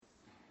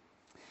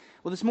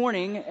Well, this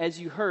morning, as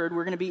you heard,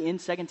 we're going to be in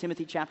 2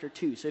 Timothy chapter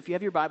 2. So if you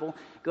have your Bible,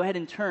 go ahead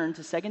and turn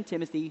to 2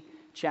 Timothy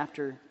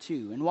chapter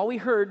 2. And while we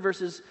heard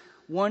verses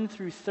 1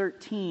 through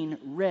 13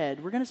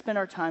 read, we're going to spend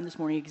our time this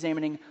morning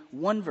examining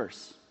one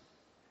verse.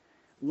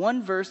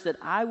 One verse that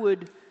I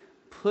would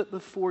put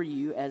before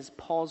you as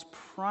Paul's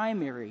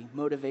primary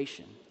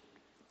motivation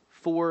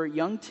for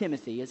young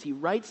Timothy as he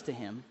writes to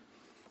him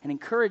and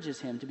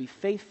encourages him to be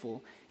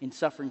faithful in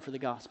suffering for the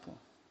gospel.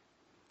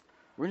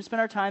 We're going to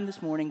spend our time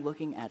this morning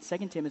looking at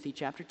 2 Timothy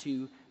chapter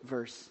 2,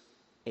 verse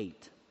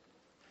 8.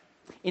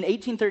 In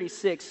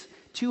 1836,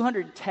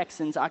 200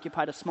 Texans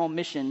occupied a small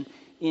mission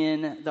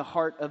in the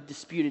heart of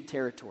disputed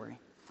territory.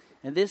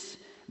 And this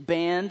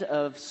band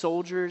of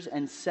soldiers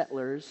and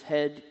settlers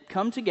had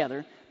come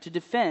together to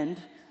defend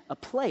a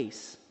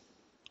place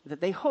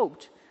that they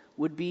hoped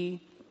would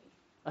be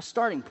a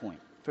starting point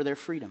for their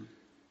freedom.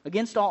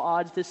 Against all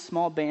odds, this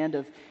small band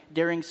of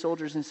daring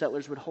soldiers and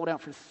settlers would hold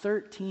out for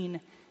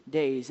 13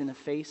 days in the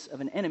face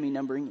of an enemy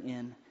numbering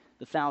in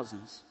the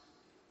thousands.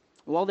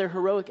 While their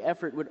heroic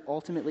effort would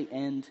ultimately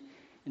end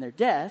in their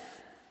death,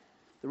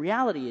 the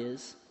reality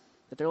is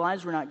that their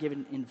lives were not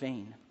given in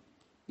vain.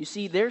 You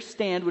see, their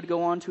stand would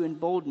go on to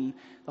embolden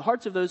the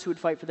hearts of those who would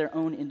fight for their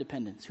own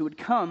independence, who would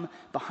come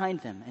behind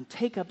them and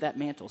take up that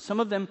mantle, some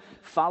of them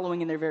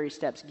following in their very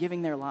steps,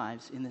 giving their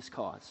lives in this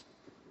cause.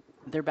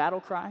 Their battle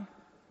cry?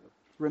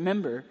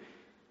 Remember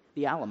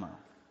the Alamo.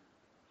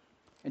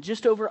 And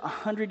just over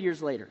 100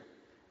 years later,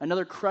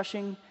 another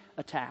crushing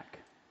attack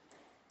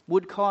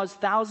would cause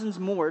thousands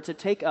more to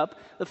take up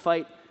the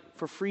fight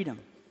for freedom.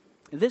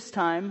 This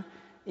time,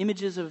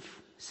 images of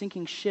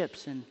sinking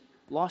ships and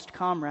lost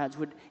comrades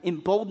would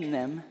embolden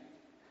them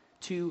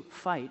to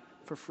fight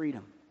for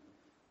freedom.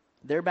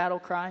 Their battle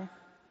cry,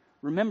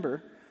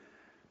 remember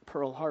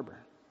Pearl Harbor.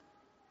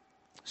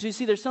 So you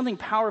see, there's something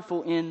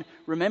powerful in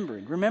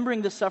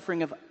remembering the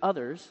suffering of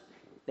others,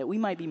 that we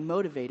might be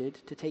motivated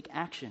to take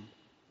action,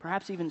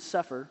 perhaps even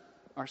suffer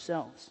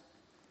ourselves.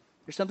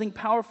 There's something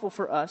powerful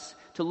for us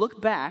to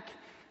look back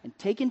and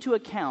take into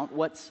account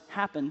what's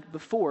happened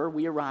before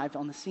we arrived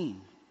on the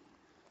scene.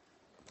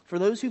 For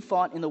those who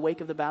fought in the wake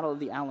of the Battle of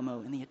the Alamo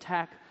and the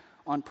attack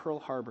on Pearl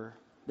Harbor,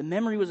 the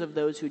memory was of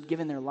those who had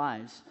given their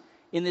lives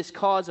in this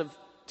cause of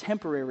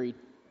temporary,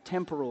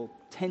 temporal,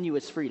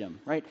 tenuous freedom,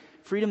 right?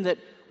 Freedom that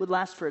would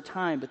last for a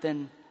time, but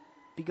then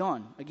be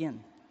gone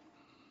again.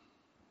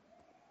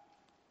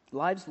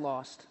 Lives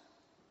lost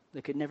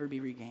that could never be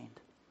regained.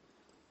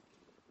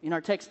 In our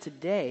text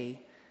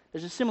today,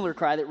 there's a similar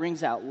cry that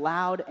rings out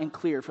loud and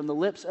clear from the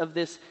lips of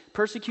this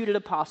persecuted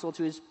apostle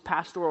to his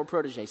pastoral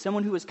protege,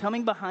 someone who was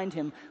coming behind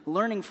him,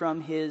 learning from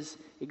his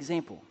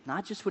example,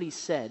 not just what he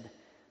said,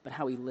 but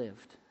how he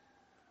lived.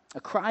 A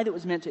cry that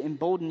was meant to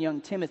embolden young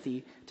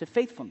Timothy to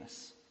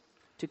faithfulness,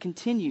 to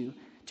continue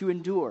to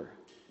endure,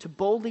 to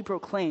boldly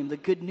proclaim the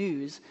good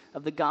news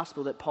of the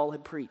gospel that Paul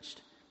had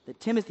preached, that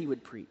Timothy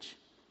would preach,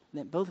 and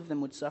that both of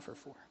them would suffer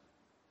for.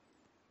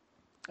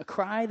 A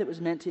cry that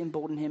was meant to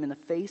embolden him in the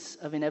face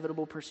of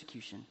inevitable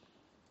persecution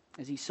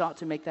as he sought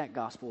to make that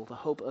gospel the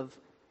hope of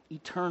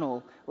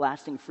eternal,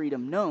 lasting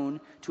freedom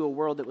known to a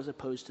world that was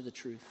opposed to the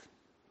truth.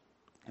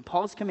 And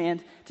Paul's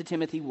command to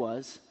Timothy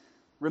was,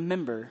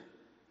 remember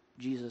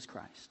Jesus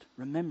Christ.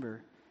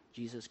 Remember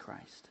Jesus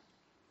Christ.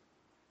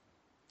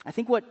 I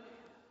think what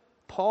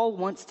Paul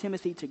wants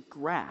Timothy to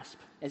grasp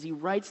as he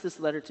writes this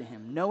letter to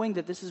him, knowing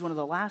that this is one of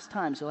the last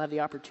times he'll have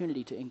the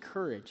opportunity to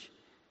encourage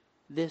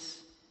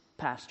this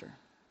pastor,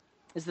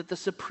 is that the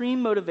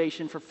supreme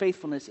motivation for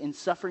faithfulness in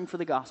suffering for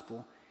the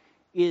gospel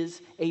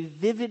is a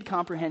vivid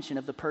comprehension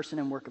of the person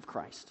and work of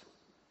Christ.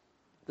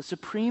 The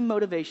supreme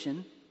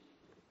motivation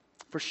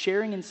for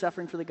sharing in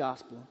suffering for the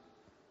gospel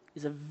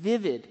is a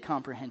vivid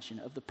comprehension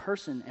of the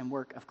person and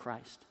work of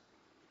Christ.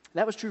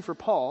 That was true for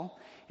Paul,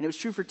 and it was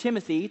true for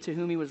Timothy, to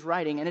whom he was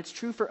writing, and it's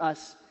true for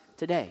us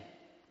today.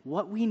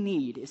 What we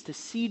need is to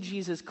see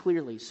Jesus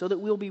clearly so that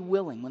we'll be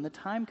willing, when the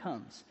time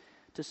comes,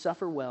 to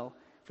suffer well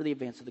for the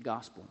advance of the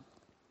gospel.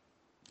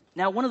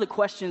 Now, one of the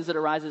questions that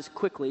arises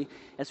quickly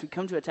as we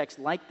come to a text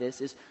like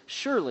this is,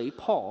 surely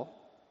Paul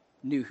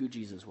knew who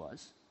Jesus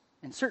was,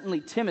 and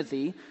certainly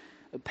Timothy,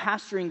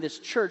 pastoring this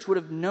church, would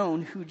have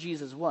known who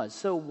Jesus was.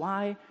 So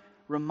why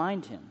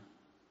remind him?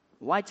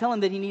 Why tell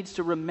him that he needs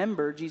to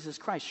remember Jesus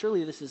Christ?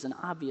 Surely this is an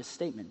obvious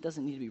statement. It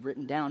doesn't need to be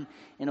written down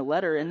in a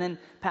letter and then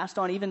passed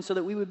on even so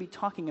that we would be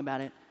talking about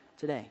it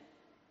today.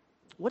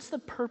 What's the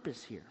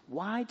purpose here?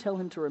 Why tell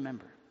him to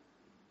remember?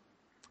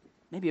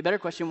 Maybe a better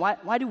question,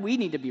 why do we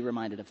need to be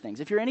reminded of things?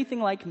 If you're anything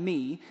like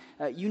me,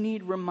 you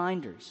need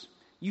reminders.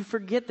 You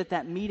forget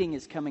that meeting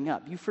is coming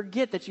up. You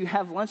forget that you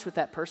have lunch with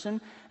that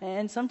person,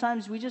 and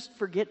sometimes we just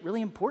forget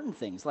really important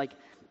things like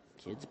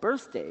kids'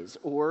 birthdays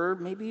or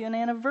maybe an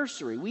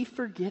anniversary. We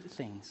forget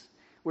things.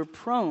 We're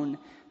prone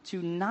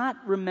to not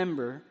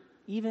remember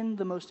even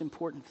the most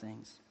important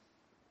things.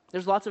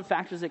 There's lots of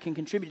factors that can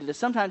contribute to this.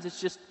 Sometimes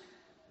it's just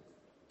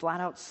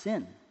flat out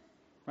sin.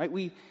 Right?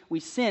 We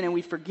sin and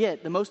we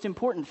forget the most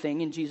important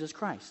thing in Jesus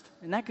Christ.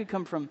 And that could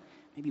come from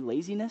maybe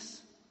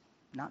laziness,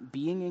 not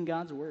being in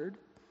God's word.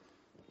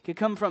 It could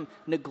come from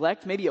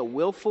neglect, maybe a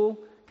willful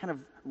kind of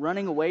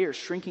running away or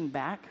shrinking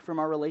back from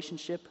our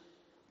relationship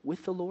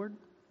with the Lord.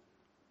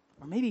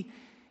 Or maybe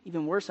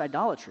even worse,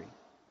 idolatry,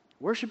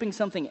 worshiping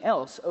something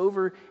else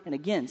over and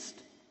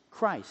against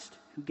Christ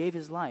who gave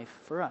his life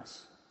for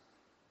us.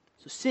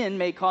 So sin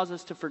may cause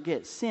us to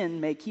forget. Sin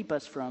may keep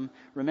us from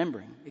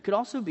remembering. It could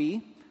also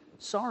be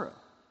sorrow.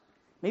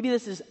 Maybe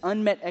this is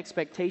unmet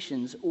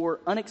expectations or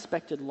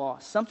unexpected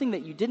loss, something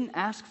that you didn't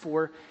ask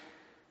for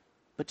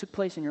but took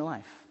place in your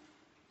life.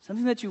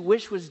 Something that you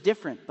wish was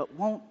different but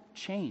won't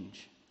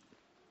change.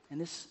 And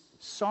this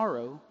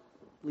sorrow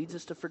leads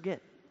us to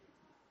forget.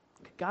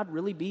 Could God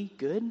really be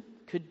good?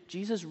 Could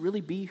Jesus really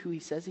be who he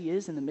says he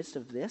is in the midst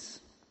of this?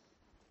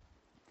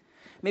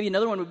 Maybe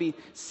another one would be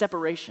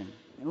separation.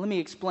 And let me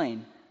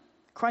explain.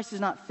 Christ is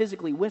not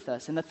physically with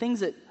us, and the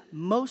things that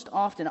most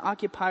often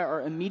occupy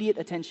our immediate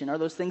attention are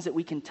those things that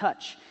we can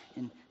touch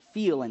and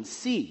feel and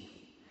see.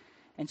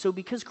 And so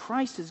because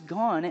Christ is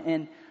gone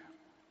and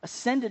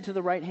ascended to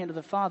the right hand of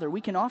the Father, we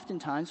can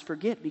oftentimes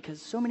forget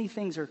because so many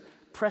things are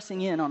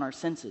pressing in on our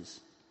senses,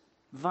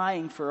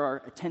 vying for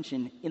our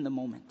attention in the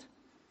moment.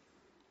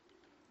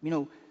 You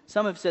know,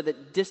 some have said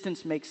that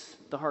distance makes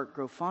the heart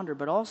grow fonder,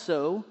 but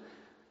also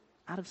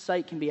out of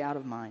sight can be out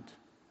of mind.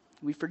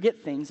 We forget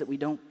things that we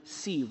don't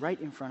see right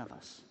in front of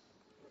us.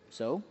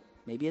 So,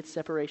 maybe it's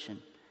separation.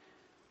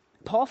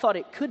 Paul thought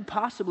it could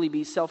possibly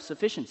be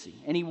self-sufficiency,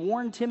 and he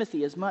warned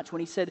Timothy as much when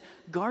he said,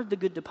 "Guard the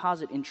good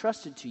deposit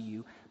entrusted to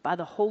you by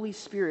the Holy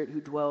Spirit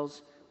who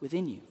dwells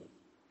within you."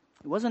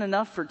 It wasn't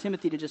enough for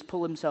Timothy to just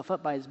pull himself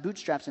up by his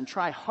bootstraps and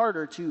try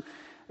harder to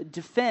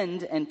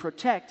defend and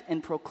protect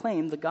and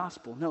proclaim the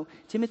gospel. No,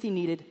 Timothy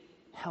needed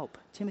help.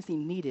 Timothy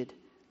needed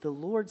the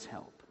Lord's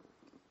help.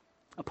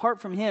 Apart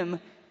from him,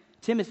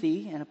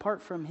 Timothy, and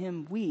apart from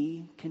him,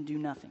 we can do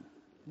nothing.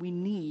 We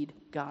need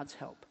God's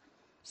help.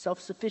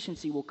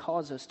 Self-sufficiency will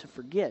cause us to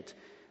forget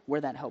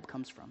where that help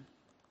comes from.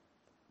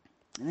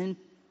 And then,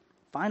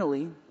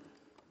 finally,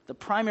 the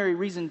primary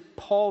reason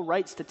Paul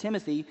writes to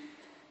Timothy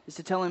is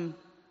to tell him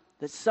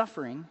that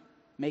suffering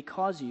may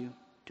cause you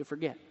to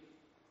forget.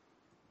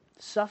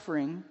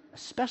 Suffering,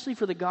 especially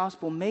for the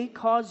gospel, may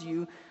cause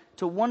you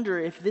to wonder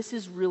if this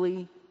is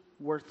really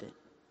worth it.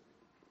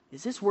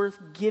 Is this worth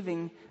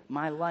giving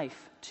my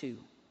life to?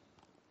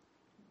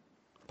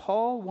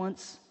 Paul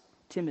wants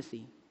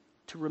Timothy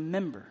to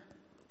remember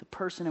the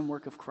person and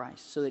work of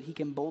Christ so that he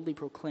can boldly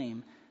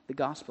proclaim the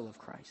gospel of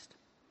Christ.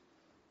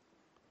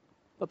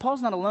 But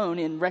Paul's not alone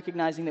in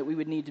recognizing that we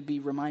would need to be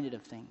reminded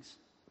of things.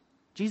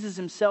 Jesus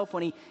himself,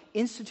 when he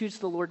institutes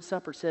the Lord's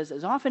Supper, says,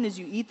 "As often as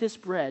you eat this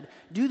bread,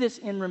 do this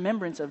in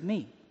remembrance of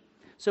me."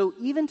 So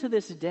even to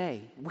this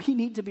day, we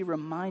need to be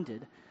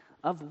reminded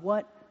of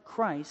what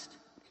Christ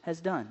has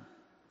done.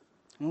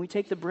 When we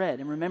take the bread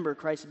and remember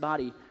Christ's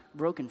body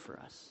broken for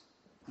us,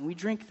 when we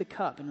drink the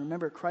cup and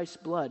remember Christ's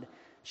blood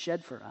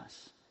shed for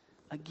us,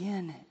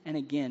 again and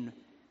again,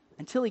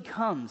 until he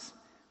comes,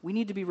 we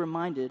need to be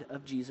reminded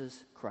of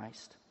Jesus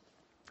Christ.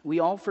 We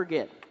all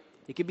forget.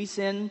 It could be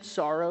sin,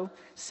 sorrow,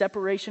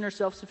 separation or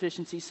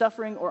self-sufficiency,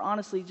 suffering, or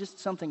honestly, just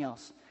something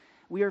else.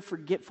 We are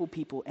forgetful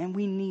people, and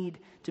we need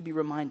to be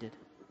reminded.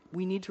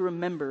 We need to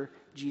remember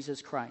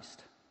Jesus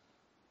Christ.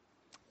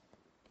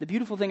 The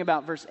beautiful thing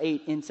about verse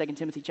 8 in 2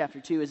 Timothy chapter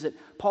 2 is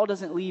that Paul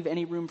doesn't leave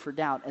any room for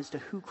doubt as to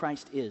who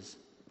Christ is.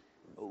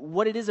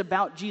 What it is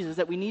about Jesus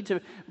that we need to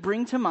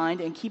bring to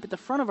mind and keep at the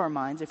front of our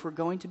minds if we're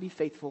going to be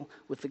faithful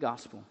with the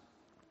gospel.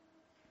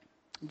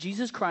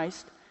 Jesus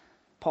Christ,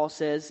 Paul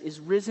says, is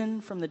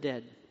risen from the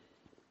dead.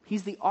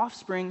 He's the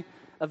offspring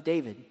of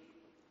David.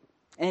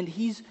 And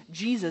he's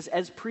Jesus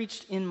as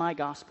preached in my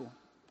gospel.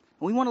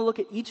 And we want to look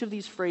at each of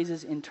these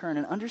phrases in turn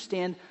and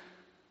understand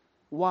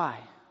why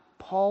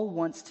Paul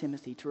wants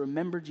Timothy to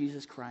remember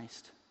Jesus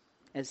Christ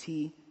as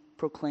he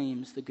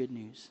proclaims the good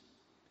news.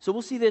 So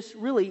we'll see this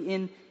really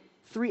in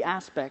three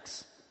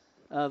aspects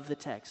of the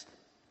text.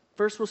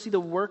 First, we'll see the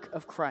work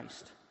of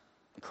Christ.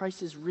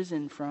 Christ is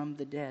risen from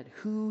the dead,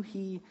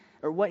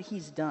 what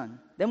he's done.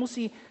 Then we'll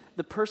see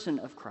the person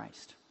of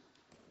Christ,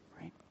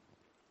 right?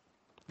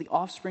 The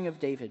offspring of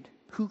David,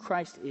 who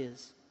Christ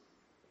is.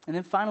 And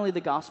then finally,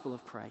 the gospel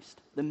of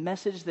Christ, the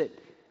message that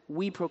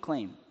we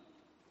proclaim.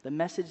 The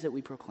message that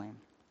we proclaim.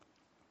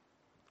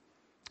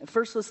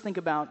 First, let's think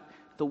about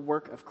the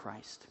work of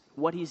Christ,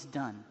 what he's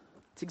done.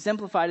 It's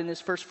exemplified in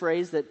this first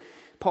phrase that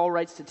Paul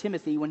writes to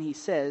Timothy when he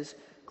says,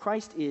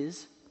 Christ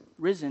is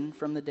risen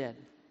from the dead.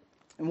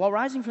 And while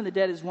rising from the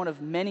dead is one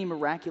of many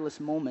miraculous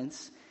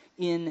moments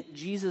in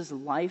Jesus'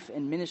 life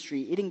and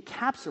ministry, it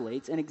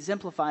encapsulates and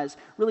exemplifies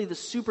really the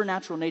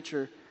supernatural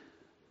nature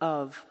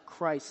of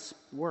Christ's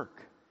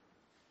work.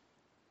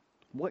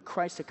 What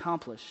Christ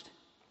accomplished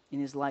in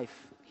his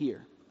life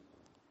here.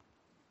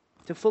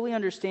 To fully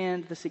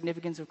understand the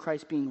significance of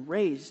Christ being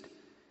raised,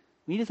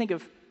 we need to think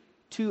of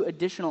two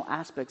additional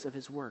aspects of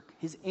his work,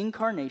 his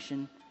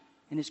incarnation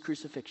and his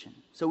crucifixion.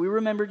 So we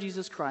remember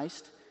Jesus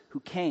Christ who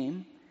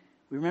came,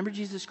 we remember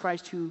Jesus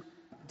Christ who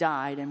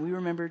died, and we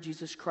remember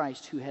Jesus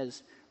Christ who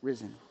has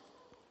risen.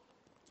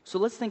 So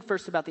let's think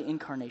first about the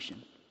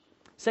incarnation.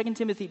 2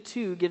 Timothy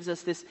 2 gives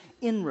us this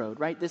inroad,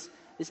 right? This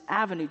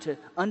avenue to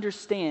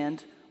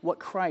understand what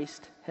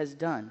Christ has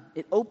done.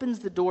 It opens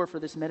the door for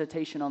this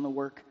meditation on the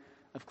work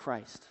of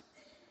Christ.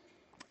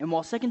 And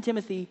while 2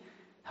 Timothy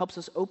helps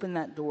us open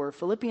that door,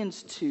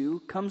 Philippians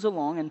 2 comes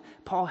along and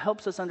Paul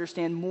helps us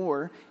understand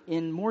more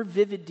in more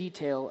vivid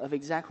detail of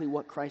exactly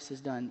what Christ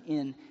has done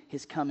in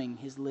his coming,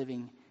 his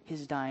living,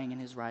 his dying, and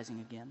his rising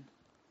again.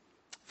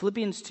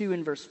 Philippians 2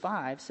 in verse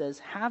 5 says,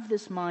 "Have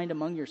this mind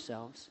among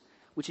yourselves,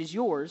 which is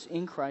yours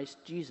in Christ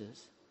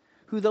Jesus,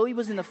 who though he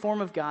was in the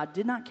form of God,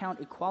 did not count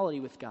equality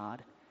with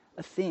God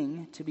a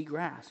thing to be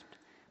grasped,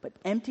 but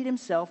emptied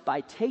himself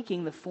by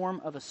taking the form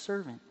of a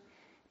servant,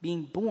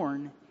 being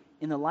born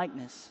in the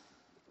likeness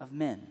of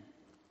men."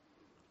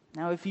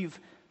 Now, if you've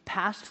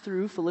passed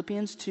through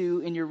Philippians 2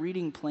 in your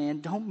reading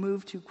plan, don't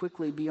move too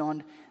quickly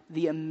beyond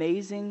the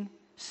amazing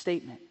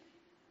statement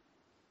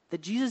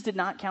that Jesus did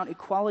not count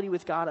equality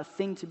with God a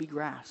thing to be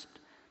grasped,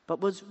 but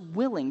was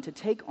willing to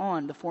take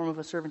on the form of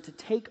a servant, to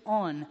take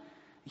on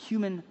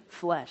human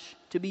flesh,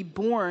 to be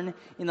born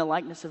in the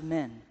likeness of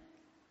men,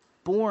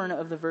 born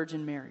of the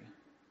Virgin Mary,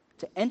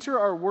 to enter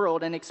our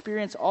world and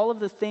experience all of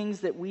the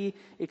things that we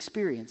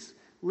experience,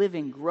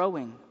 living,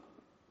 growing,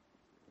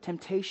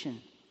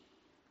 temptation.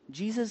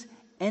 Jesus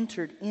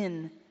entered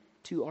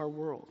into our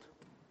world.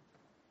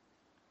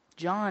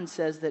 John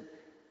says that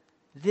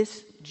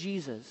this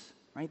Jesus,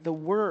 right, the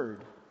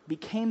Word,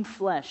 became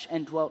flesh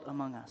and dwelt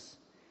among us.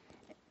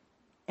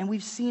 And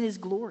we've seen his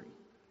glory.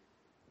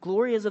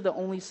 Glory as of the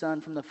only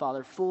Son from the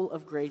Father, full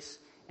of grace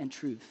and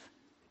truth.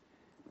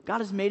 God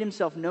has made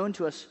himself known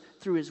to us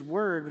through his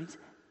Word, but he's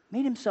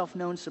made himself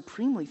known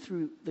supremely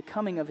through the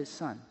coming of his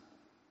Son.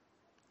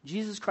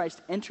 Jesus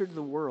Christ entered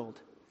the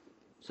world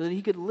so that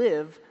he could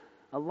live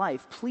a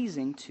life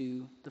pleasing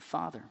to the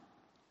Father.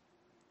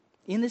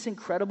 In this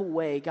incredible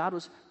way, God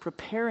was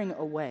preparing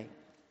a way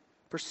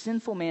for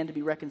sinful man to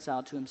be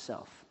reconciled to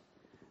himself.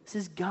 This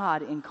is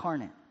God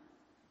incarnate,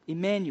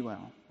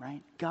 Emmanuel,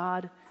 right?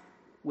 God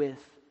with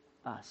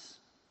us.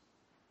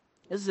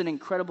 This is an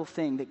incredible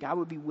thing that God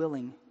would be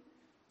willing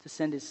to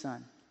send his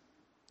Son,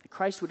 that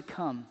Christ would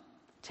come,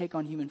 take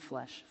on human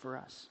flesh for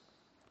us.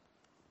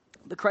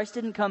 But Christ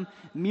didn't come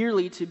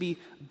merely to be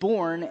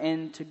born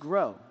and to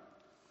grow.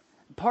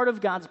 Part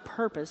of God's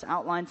purpose,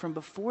 outlined from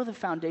before the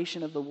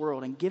foundation of the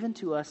world and given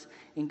to us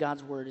in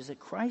God's Word, is that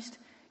Christ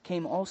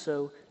came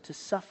also to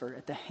suffer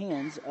at the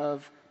hands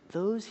of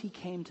those he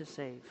came to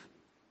save.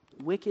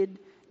 Wicked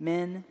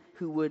men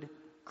who would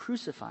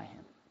crucify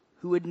him,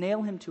 who would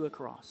nail him to a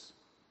cross.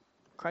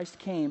 Christ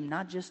came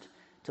not just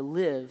to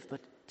live,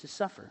 but to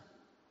suffer.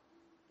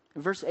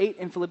 Verse 8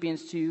 in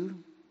Philippians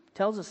 2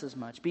 tells us as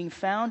much. Being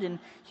found in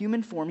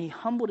human form, he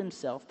humbled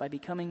himself by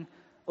becoming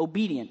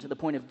obedient to the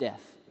point of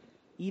death,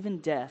 even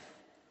death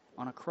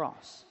on a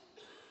cross.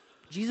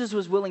 Jesus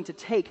was willing to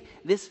take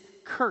this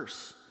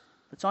curse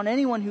that's on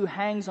anyone who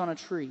hangs on a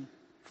tree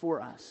for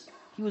us.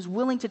 He was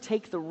willing to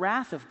take the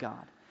wrath of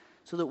God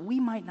so that we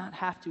might not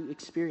have to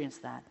experience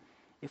that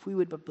if we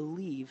would but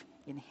believe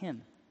in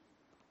him.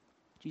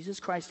 Jesus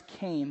Christ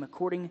came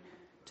according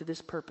to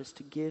this purpose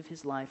to give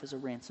his life as a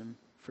ransom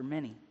for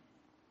many.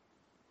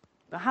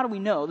 But how do we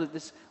know that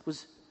this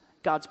was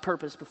God's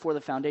purpose before the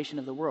foundation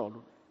of the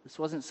world? This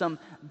wasn't some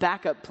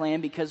backup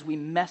plan because we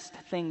messed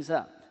things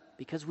up,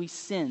 because we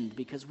sinned,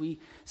 because we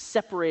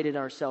separated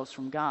ourselves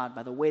from God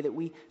by the way that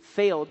we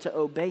failed to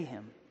obey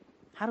him.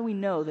 How do we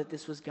know that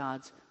this was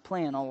God's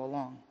plan all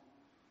along?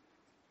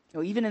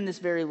 Even in this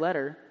very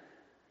letter,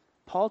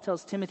 Paul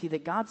tells Timothy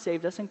that God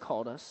saved us and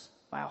called us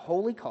by a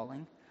holy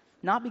calling,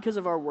 not because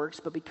of our works,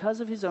 but because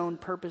of his own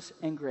purpose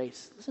and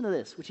grace. Listen to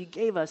this, which he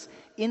gave us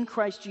in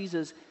Christ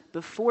Jesus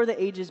before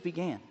the ages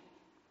began.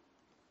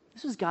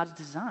 This was God's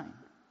design.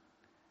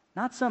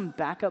 Not some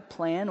backup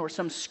plan or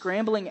some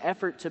scrambling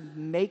effort to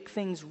make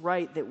things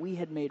right that we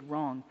had made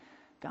wrong.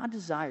 God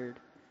desired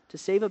to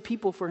save a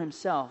people for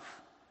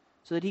himself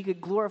so that he could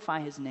glorify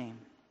his name.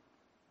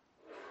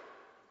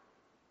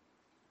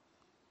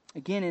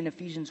 Again, in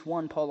Ephesians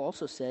 1, Paul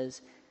also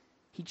says,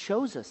 he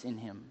chose us in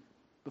him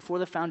before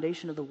the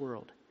foundation of the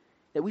world,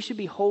 that we should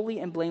be holy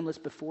and blameless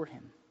before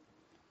him.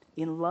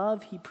 In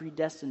love, he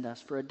predestined us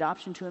for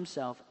adoption to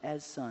himself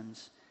as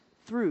sons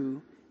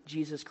through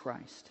Jesus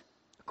Christ,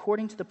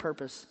 according to the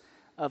purpose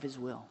of his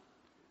will.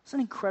 It's an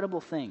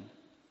incredible thing.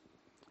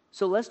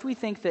 So lest we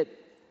think that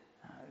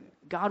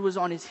God was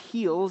on his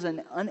heels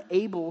and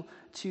unable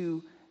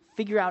to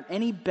figure out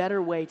any better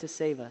way to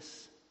save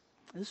us,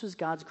 this was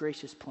God's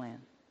gracious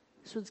plan.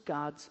 This was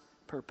God's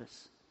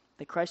purpose,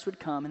 that Christ would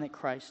come and that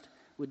Christ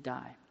would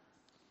die.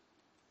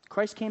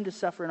 Christ came to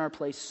suffer in our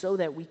place so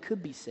that we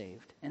could be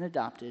saved and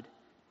adopted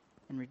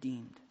and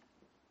redeemed.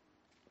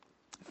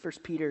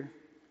 First Peter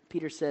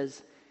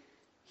says,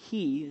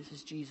 he, this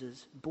is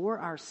Jesus, bore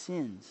our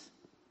sins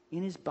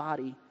in his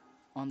body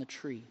on the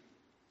tree,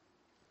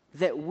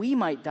 that we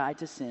might die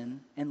to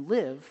sin and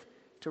live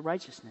to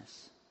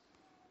righteousness.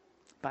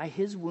 By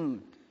his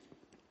wounds,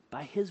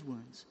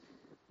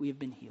 we have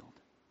been healed.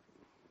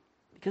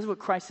 Because of what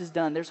Christ has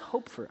done, there's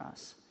hope for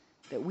us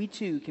that we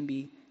too can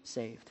be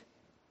saved.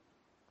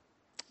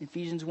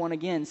 Ephesians 1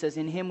 again says,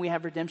 "In him we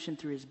have redemption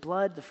through his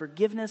blood, the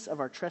forgiveness of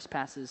our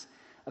trespasses,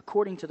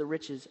 according to the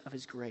riches of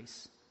his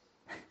grace."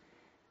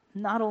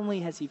 Not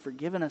only has he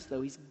forgiven us,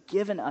 though, he's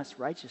given us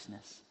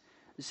righteousness.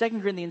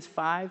 2 Corinthians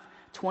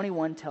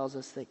 5:21 tells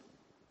us that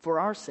for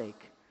our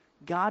sake,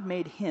 God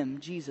made him,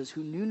 Jesus,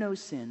 who knew no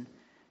sin,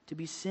 to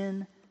be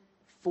sin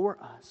for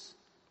us,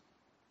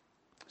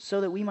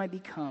 so that we might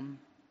become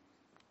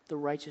the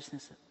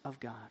righteousness of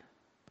God.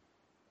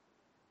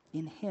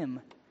 In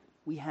him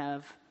we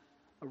have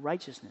a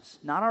righteousness,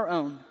 not our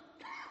own,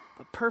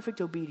 but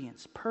perfect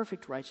obedience,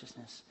 perfect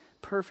righteousness,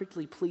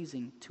 perfectly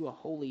pleasing to a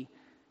holy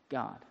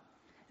God.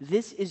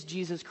 This is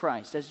Jesus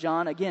Christ, as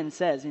John again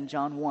says in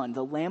John 1,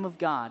 the Lamb of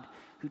God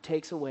who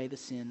takes away the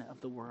sin of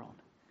the world.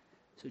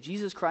 So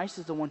Jesus Christ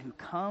is the one who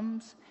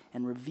comes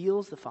and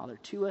reveals the Father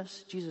to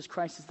us. Jesus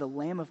Christ is the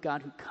Lamb of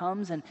God who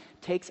comes and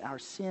takes our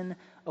sin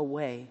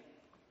away.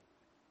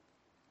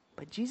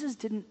 But Jesus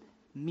didn't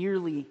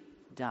merely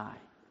die.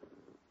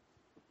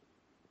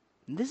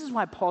 And this is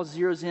why Paul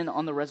zeroes in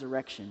on the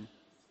resurrection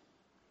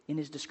in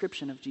his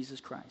description of Jesus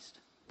Christ,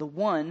 the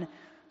one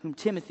whom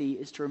Timothy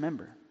is to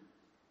remember.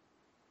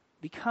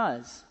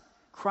 Because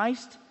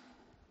Christ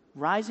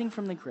rising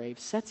from the grave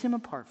sets him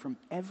apart from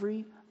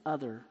every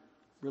other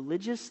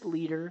religious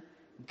leader,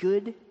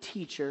 good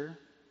teacher,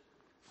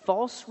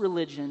 false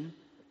religion.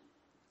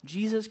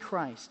 Jesus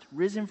Christ,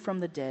 risen from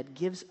the dead,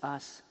 gives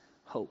us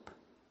hope.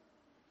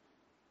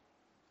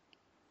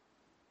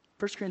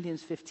 1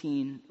 Corinthians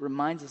 15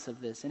 reminds us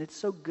of this, and it's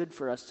so good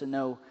for us to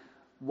know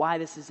why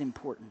this is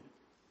important.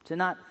 To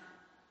not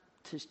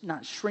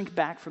shrink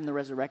back from the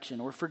resurrection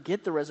or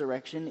forget the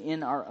resurrection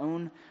in our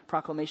own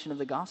proclamation of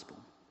the gospel.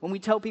 When we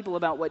tell people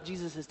about what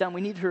Jesus has done,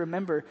 we need to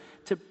remember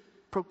to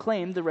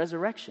proclaim the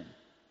resurrection.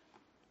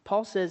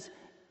 Paul says,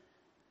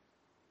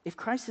 if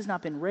Christ has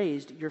not been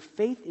raised, your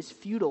faith is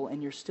futile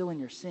and you're still in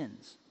your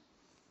sins.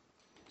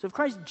 So if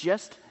Christ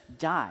just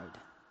died,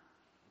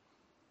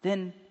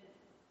 then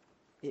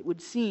it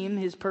would seem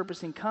his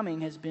purpose in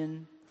coming has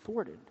been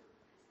thwarted.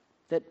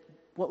 That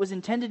what was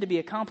intended to be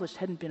accomplished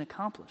hadn't been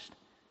accomplished.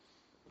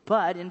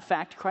 But, in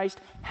fact, Christ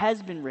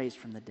has been raised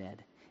from the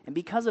dead. And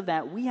because of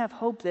that, we have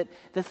hope that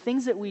the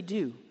things that we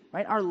do,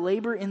 right, our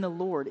labor in the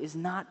Lord is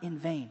not in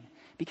vain.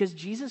 Because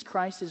Jesus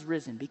Christ is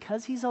risen,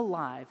 because he's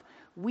alive,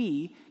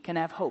 we can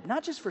have hope,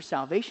 not just for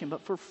salvation,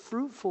 but for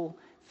fruitful,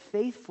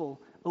 faithful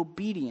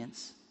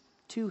obedience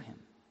to him.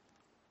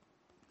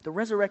 The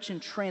resurrection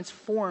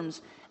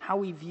transforms how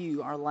we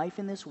view our life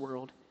in this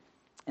world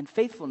and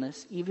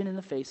faithfulness even in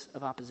the face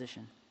of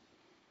opposition.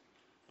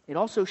 It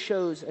also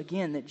shows,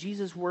 again, that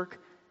Jesus'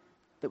 work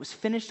that was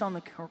finished on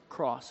the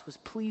cross was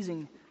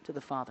pleasing to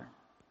the Father,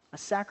 a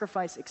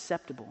sacrifice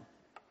acceptable,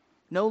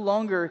 no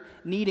longer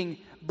needing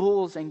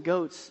bulls and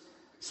goats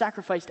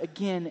sacrificed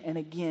again and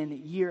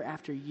again, year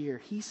after year.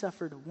 He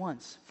suffered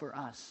once for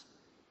us,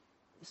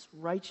 this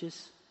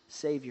righteous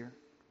Savior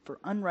for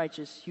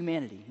unrighteous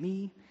humanity,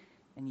 me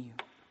and you.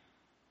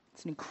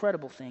 It's an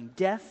incredible thing.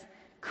 Death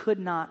could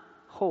not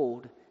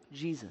hold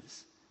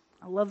Jesus.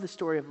 I love the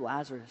story of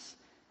Lazarus.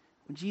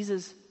 When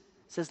Jesus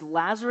says,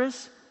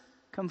 "Lazarus,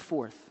 come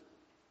forth."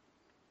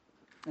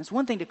 And it's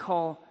one thing to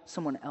call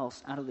someone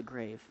else out of the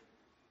grave.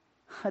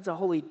 That's a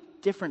wholly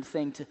different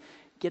thing to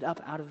get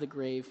up out of the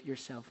grave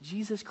yourself.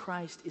 Jesus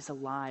Christ is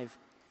alive.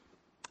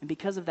 And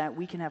because of that,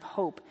 we can have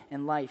hope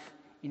and life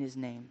in his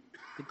name.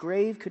 The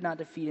grave could not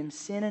defeat him.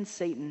 Sin and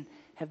Satan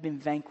have been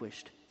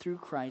vanquished through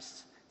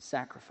Christ's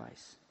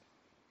sacrifice.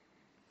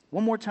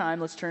 One more time,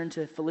 let's turn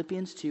to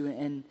Philippians 2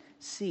 and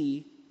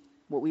see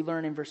what we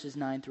learn in verses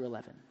 9 through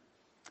 11.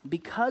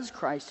 Because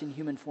Christ in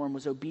human form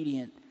was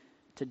obedient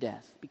to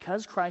death,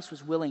 because Christ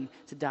was willing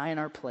to die in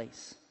our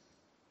place,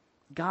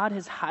 God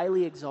has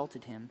highly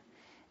exalted him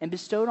and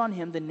bestowed on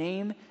him the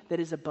name that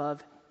is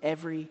above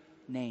every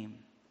name,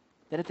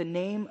 that at the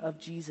name of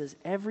Jesus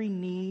every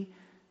knee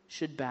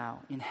should bow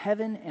in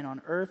heaven and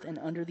on earth and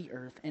under the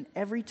earth, and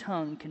every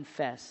tongue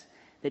confess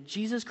that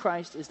Jesus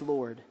Christ is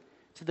Lord,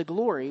 to the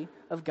glory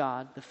of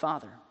God the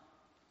Father.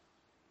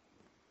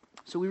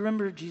 So we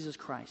remember Jesus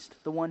Christ,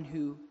 the one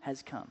who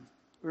has come.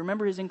 We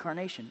remember his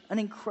incarnation, an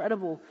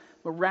incredible,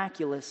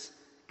 miraculous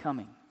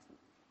coming.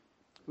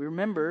 We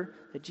remember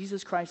that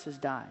Jesus Christ has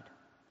died,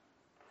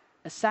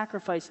 a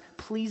sacrifice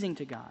pleasing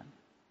to God,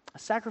 a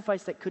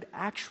sacrifice that could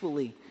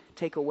actually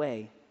take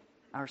away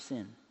our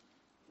sin.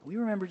 We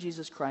remember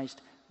Jesus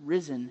Christ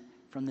risen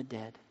from the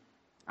dead,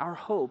 our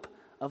hope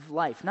of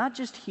life, not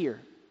just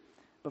here,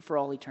 but for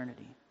all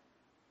eternity.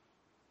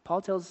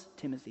 Paul tells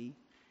Timothy,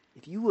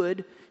 if you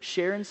would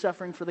share in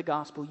suffering for the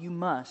gospel, you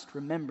must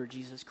remember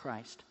Jesus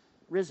Christ,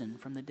 risen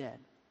from the dead.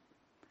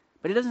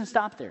 But he doesn't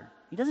stop there.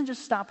 He doesn't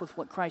just stop with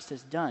what Christ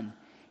has done.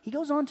 He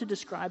goes on to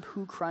describe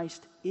who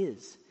Christ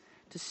is,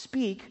 to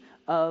speak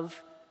of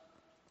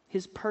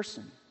his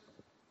person,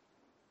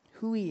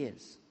 who he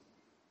is.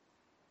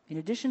 In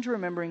addition to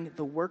remembering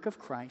the work of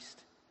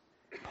Christ,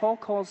 Paul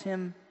calls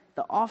him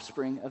the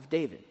offspring of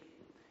David,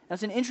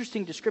 That's an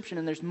interesting description,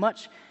 and there's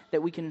much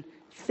that we can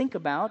think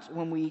about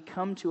when we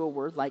come to a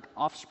word like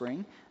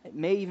offspring. It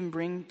may even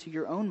bring to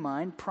your own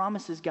mind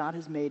promises God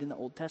has made in the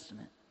Old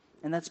Testament.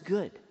 And that's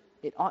good.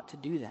 It ought to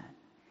do that.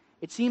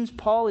 It seems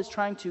Paul is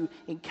trying to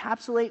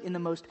encapsulate in the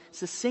most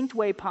succinct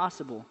way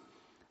possible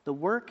the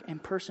work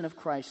and person of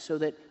Christ so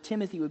that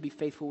Timothy would be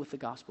faithful with the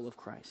gospel of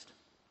Christ.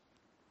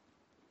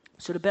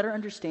 So to better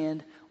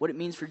understand what it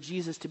means for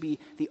Jesus to be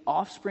the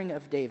offspring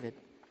of David,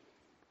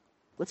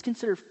 let's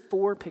consider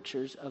 4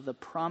 pictures of the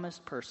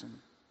promised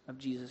person of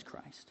Jesus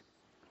Christ.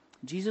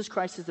 Jesus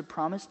Christ is the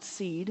promised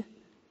seed.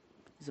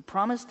 He's a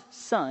promised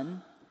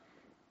son.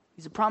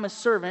 He's a promised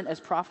servant as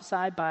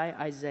prophesied by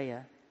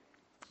Isaiah.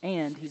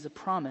 And he's a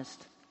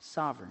promised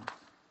sovereign.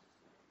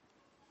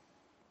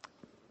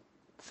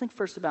 Let's think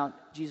first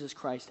about Jesus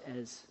Christ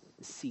as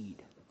the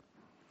seed.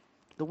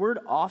 The word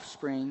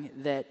offspring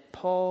that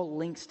Paul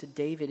links to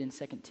David in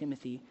 2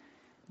 Timothy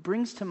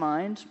brings to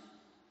mind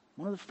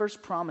one of the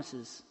first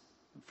promises,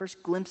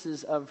 first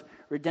glimpses of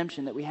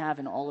redemption that we have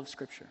in all of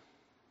Scripture.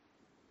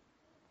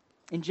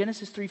 In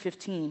Genesis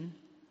 3:15,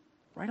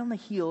 right on the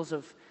heels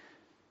of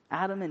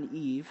Adam and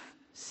Eve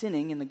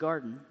sinning in the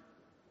garden,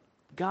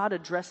 God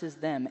addresses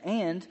them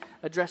and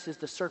addresses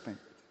the serpent.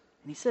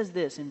 And he says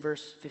this in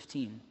verse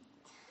 15,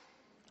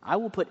 "I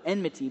will put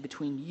enmity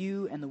between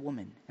you and the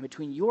woman, and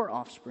between your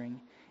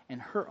offspring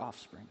and her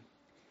offspring.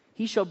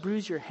 He shall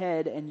bruise your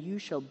head, and you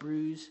shall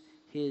bruise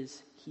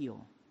his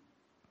heel."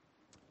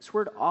 This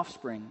word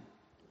offspring,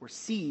 or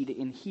seed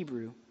in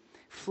Hebrew,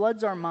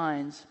 floods our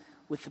minds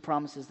with the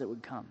promises that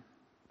would come.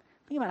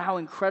 Think about how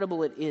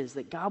incredible it is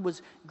that God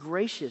was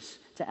gracious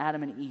to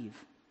Adam and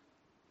Eve.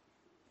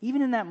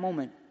 Even in that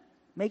moment,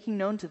 making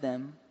known to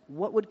them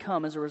what would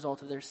come as a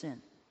result of their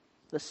sin.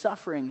 The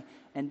suffering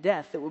and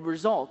death that would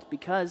result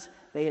because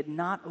they had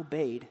not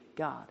obeyed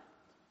God.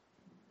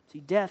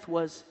 See, death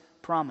was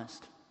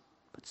promised,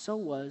 but so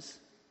was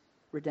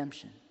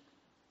redemption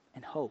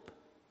and hope.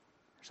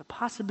 There's a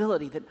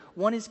possibility that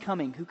one is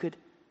coming who could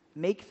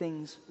make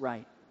things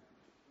right.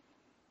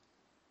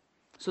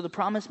 So the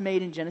promise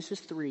made in Genesis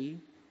 3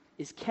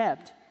 is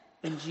kept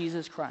in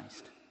Jesus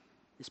Christ,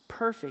 this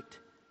perfect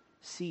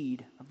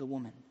seed of the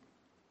woman.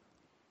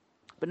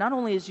 But not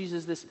only is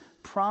Jesus this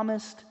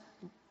promised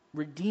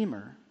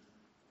Redeemer,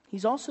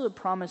 he's also the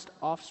promised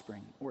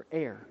offspring or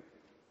heir.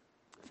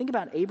 Think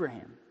about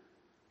Abraham.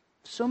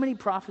 So many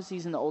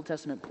prophecies in the Old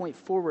Testament point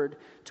forward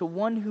to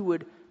one who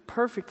would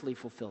perfectly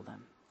fulfill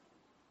them.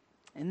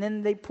 And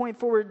then they point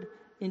forward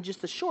in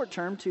just the short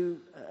term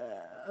to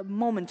a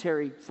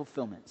momentary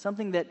fulfillment,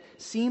 something that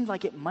seemed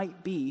like it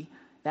might be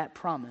that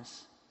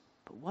promise,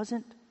 but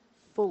wasn't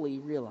fully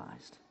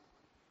realized.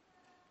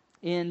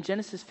 In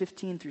Genesis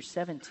 15 through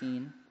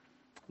 17,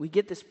 we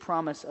get this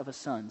promise of a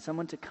son,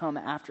 someone to come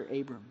after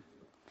Abram.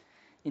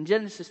 In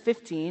Genesis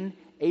 15,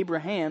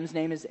 Abraham's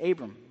name is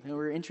Abram. And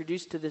we're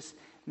introduced to this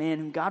man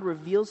whom God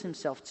reveals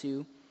himself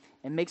to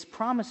and makes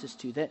promises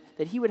to,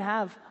 that he would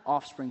have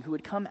offspring who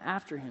would come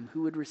after him,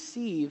 who would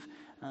receive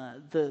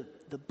the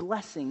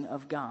blessing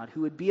of God,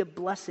 who would be a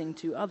blessing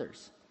to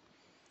others.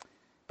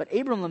 But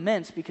Abram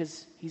laments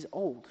because he's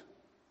old,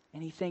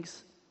 and he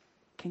thinks,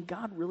 can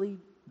God really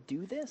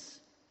do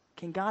this?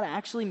 Can God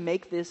actually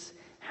make this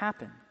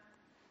happen?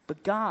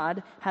 But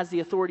God has the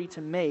authority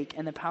to make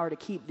and the power to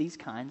keep these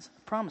kinds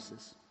of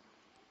promises.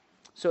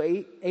 So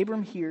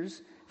Abram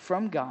hears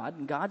from God,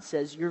 and God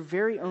says, your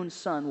very own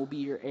son will be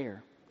your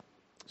heir.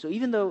 So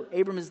even though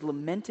Abram is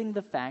lamenting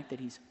the fact that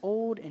he's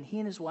old and he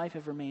and his wife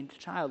have remained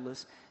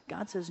childless,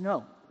 God says,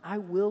 no, I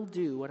will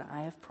do what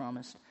I have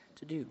promised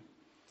to do.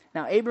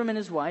 Now, Abram and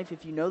his wife,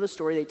 if you know the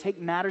story, they take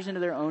matters into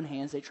their own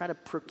hands. They try to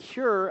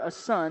procure a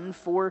son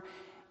for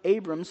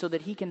Abram so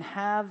that he can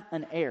have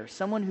an heir,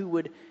 someone who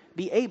would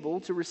be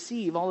able to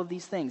receive all of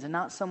these things and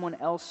not someone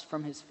else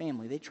from his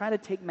family. They try to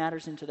take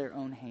matters into their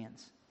own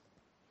hands.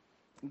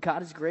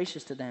 God is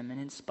gracious to them, and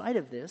in spite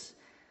of this,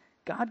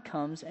 God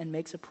comes and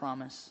makes a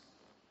promise.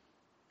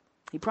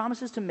 He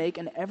promises to make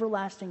an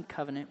everlasting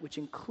covenant, which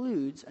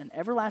includes an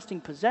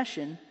everlasting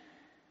possession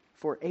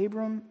for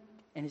Abram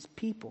and his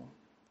people.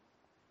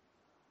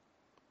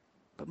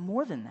 But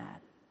more than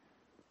that,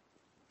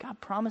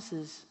 God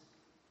promises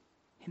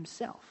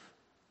himself.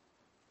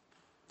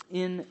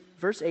 In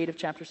verse 8 of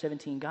chapter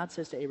 17, God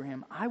says to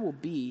Abraham, I will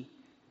be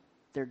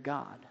their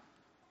God.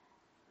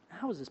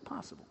 How is this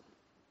possible?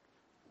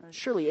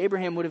 Surely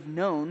Abraham would have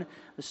known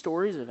the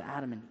stories of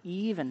Adam and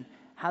Eve and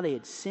how they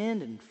had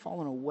sinned and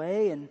fallen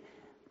away. And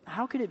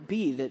how could it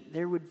be that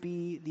there would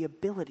be the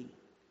ability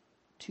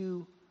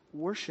to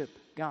worship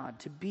God,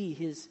 to be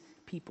his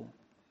people?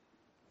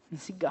 You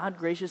see, God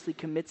graciously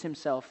commits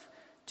himself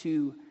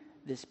to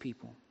this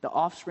people, the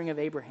offspring of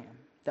Abraham,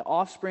 the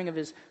offspring of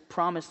his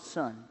promised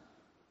son.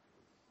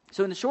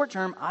 So in the short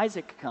term,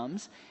 Isaac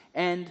comes,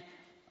 and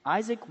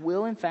Isaac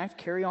will in fact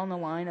carry on the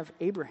line of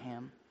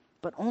Abraham,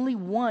 but only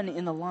one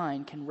in the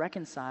line can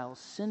reconcile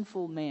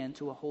sinful man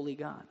to a holy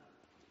God.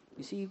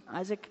 You see,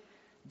 Isaac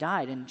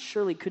died and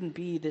surely couldn't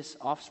be this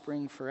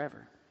offspring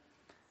forever.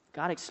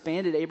 God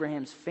expanded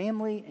Abraham's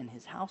family and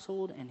his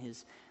household and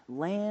his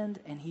land,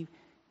 and he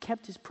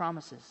kept his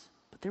promises.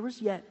 But there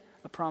was yet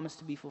a promise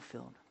to be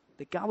fulfilled,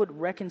 that God would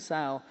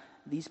reconcile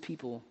these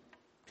people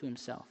to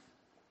himself.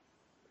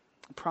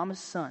 A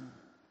promised son,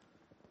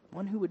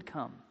 one who would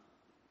come,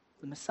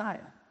 the Messiah,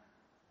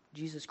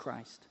 Jesus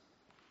Christ.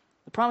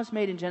 The promise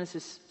made in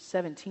Genesis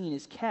 17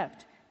 is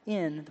kept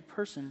in the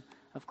person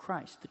of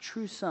Christ, the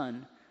true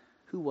Son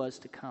who was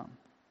to come.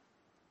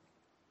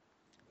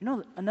 You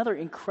know, another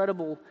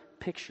incredible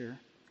picture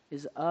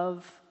is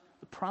of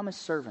the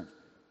promised servant,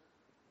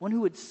 one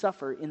who would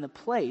suffer in the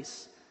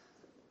place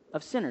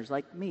of sinners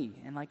like me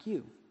and like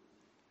you.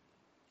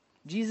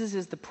 Jesus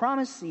is the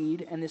promised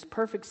seed and this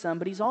perfect son,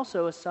 but he's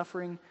also a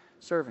suffering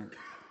servant.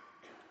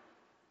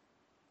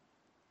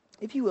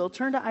 If you will,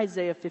 turn to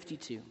Isaiah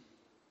 52.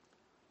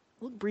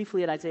 Look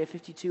briefly at Isaiah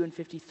 52 and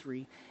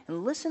 53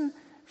 and listen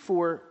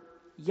for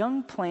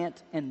young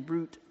plant and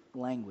root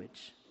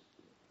language.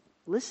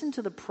 Listen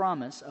to the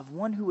promise of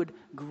one who would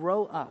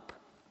grow up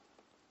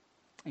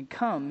and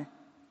come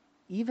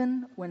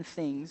even when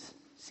things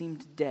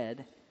seemed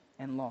dead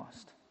and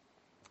lost.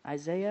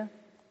 Isaiah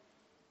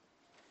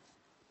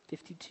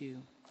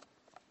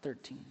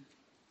 52:13.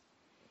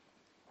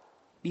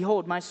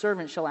 Behold, my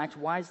servant shall act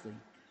wisely.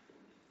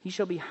 He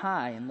shall be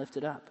high and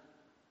lifted up,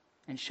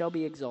 and shall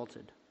be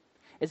exalted.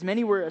 As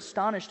many were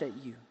astonished at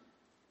you,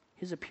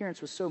 his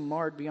appearance was so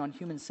marred beyond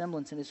human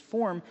semblance, and his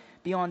form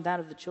beyond that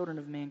of the children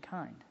of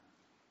mankind.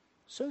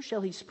 So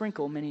shall he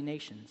sprinkle many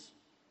nations.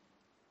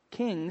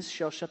 Kings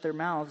shall shut their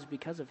mouths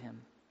because of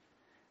him.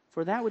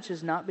 For that which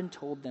has not been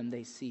told them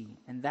they see,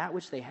 and that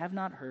which they have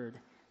not heard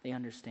they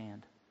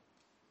understand.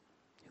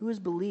 Who has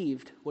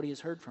believed what he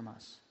has heard from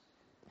us?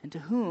 And to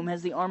whom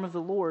has the arm of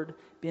the Lord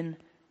been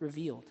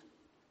revealed?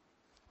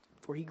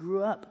 For he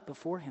grew up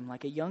before him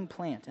like a young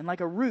plant, and like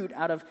a root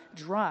out of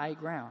dry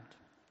ground.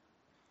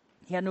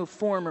 He had no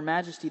form or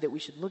majesty that we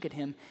should look at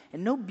him,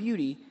 and no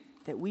beauty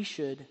that we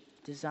should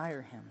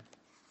desire him.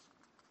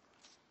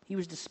 He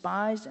was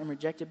despised and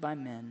rejected by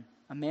men,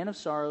 a man of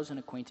sorrows and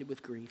acquainted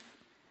with grief,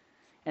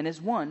 and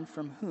as one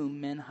from whom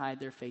men hide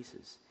their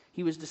faces.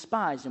 He was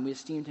despised, and we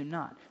esteemed him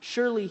not.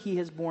 Surely he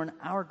has borne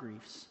our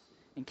griefs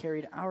and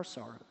carried our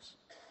sorrows.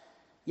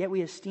 Yet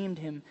we esteemed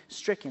him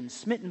stricken,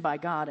 smitten by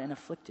God, and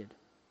afflicted.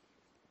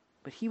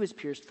 But he was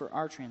pierced for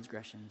our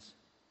transgressions.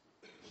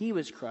 He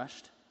was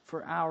crushed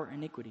for our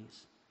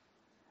iniquities.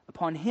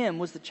 Upon him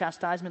was the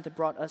chastisement that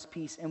brought us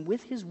peace, and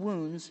with his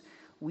wounds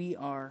we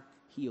are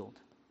healed.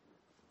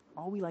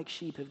 All we like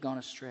sheep have gone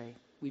astray.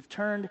 We've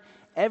turned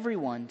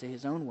everyone to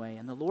his own way,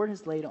 and the Lord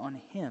has laid on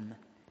him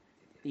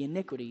the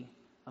iniquity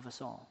of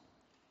us all.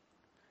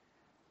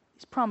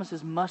 These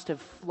promises must have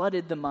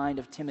flooded the mind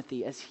of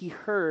Timothy as he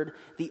heard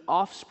the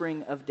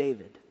offspring of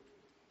David.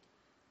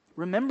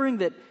 Remembering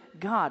that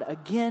God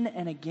again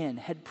and again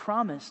had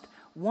promised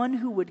one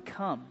who would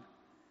come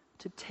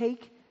to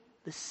take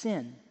the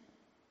sin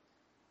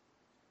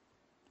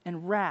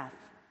and wrath,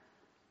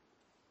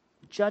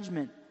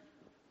 judgment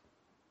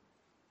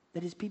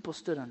that his people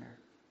stood under.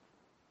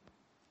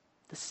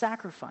 The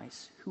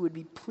sacrifice who would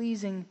be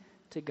pleasing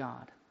to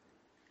God.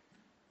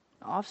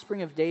 The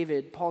offspring of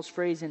David, Paul's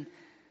phrase in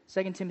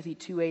 2 Timothy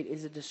 2:8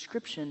 is a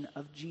description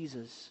of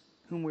Jesus,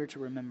 whom we're to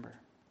remember.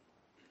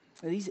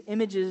 Now, these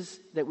images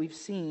that we've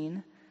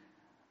seen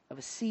of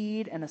a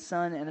seed and a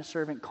son and a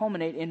servant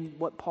culminate in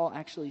what Paul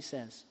actually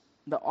says,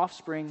 the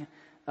offspring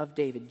of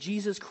David,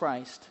 Jesus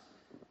Christ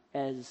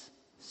as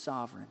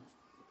sovereign.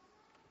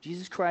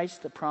 Jesus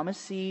Christ, the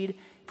promised seed,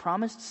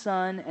 promised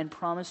son, and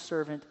promised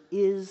servant,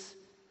 is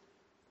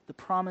the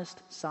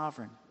promised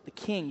sovereign, the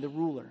king, the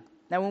ruler.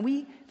 Now, when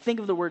we think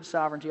of the word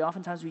sovereignty,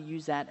 oftentimes we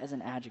use that as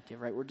an adjective,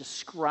 right? We're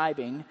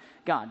describing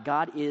God.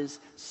 God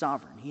is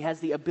sovereign. He has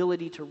the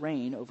ability to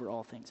reign over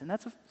all things. And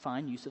that's a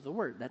fine use of the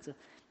word. That's a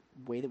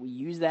way that we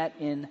use that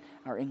in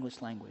our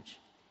English language.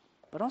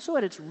 But also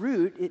at its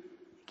root, it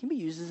can be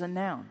used as a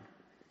noun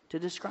to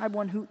describe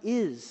one who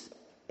is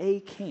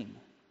a king.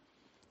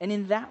 And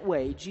in that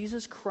way,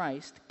 Jesus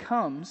Christ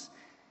comes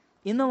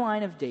in the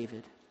line of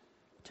David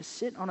to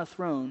sit on a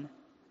throne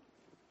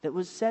that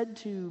was said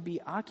to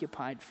be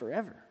occupied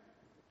forever.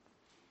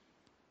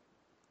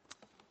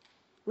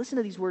 Listen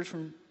to these words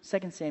from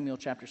 2 Samuel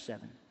chapter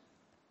 7.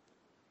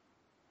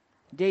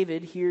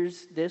 David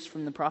hears this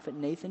from the prophet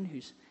Nathan,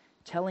 who's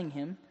telling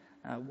him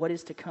what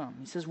is to come.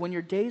 He says, "When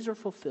your days are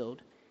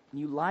fulfilled and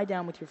you lie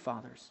down with your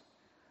fathers,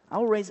 I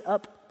will raise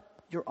up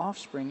your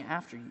offspring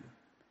after you,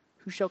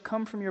 who shall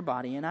come from your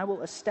body, and I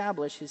will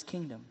establish his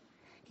kingdom.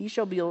 He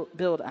shall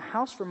build a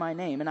house for my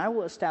name, and I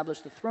will establish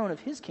the throne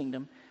of his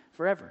kingdom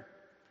forever.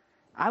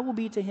 I will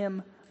be to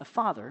him a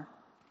father,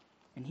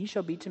 and he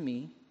shall be to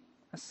me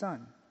a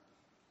son.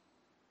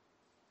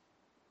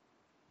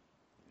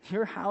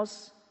 Your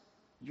house,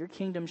 your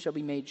kingdom shall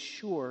be made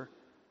sure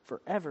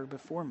forever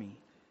before me.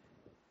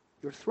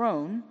 Your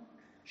throne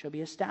shall be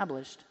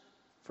established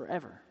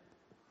forever."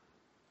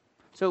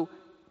 So,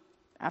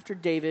 after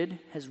David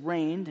has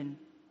reigned and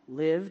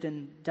lived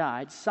and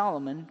died,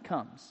 Solomon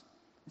comes.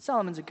 And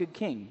Solomon's a good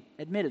king,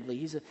 admittedly.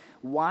 He's a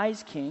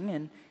wise king,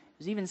 and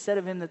was even said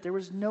of him that there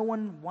was no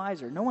one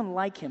wiser, no one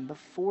like him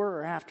before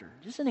or after.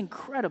 Just an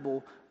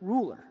incredible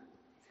ruler.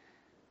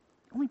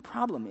 The only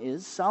problem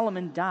is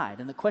Solomon died,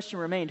 and the question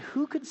remained,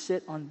 who could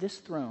sit on this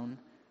throne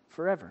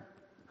forever?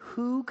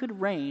 Who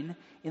could reign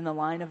in the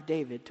line of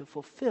David to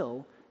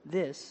fulfill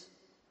this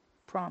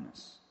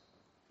promise?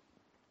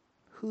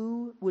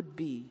 Who would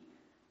be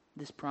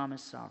this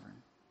promised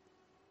sovereign?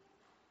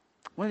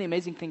 One of the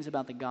amazing things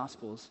about the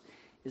Gospels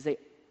is they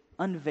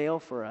unveil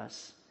for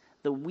us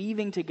the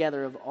weaving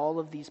together of all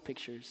of these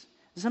pictures,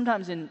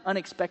 sometimes in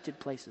unexpected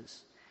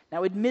places.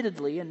 Now,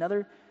 admittedly,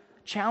 another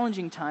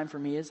challenging time for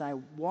me as I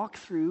walk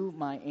through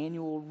my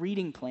annual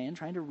reading plan,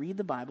 trying to read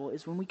the Bible,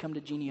 is when we come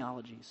to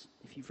genealogies.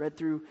 If you've read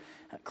through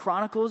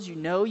Chronicles, you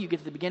get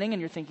to the beginning and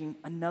you're thinking,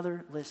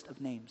 another list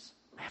of names.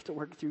 I have to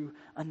work through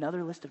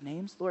another list of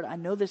names? Lord, I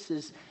know this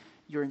is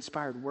your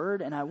inspired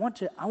word, and I want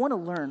to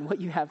learn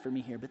what you have for me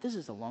here, but this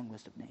is a long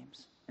list of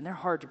names, and they're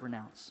hard to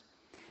pronounce.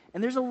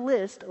 And there's a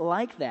list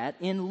like that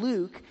in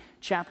Luke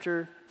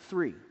chapter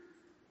 3.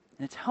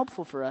 And it's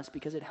helpful for us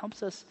because it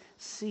helps us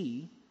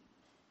see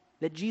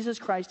that Jesus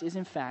Christ is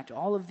in fact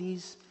all of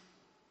these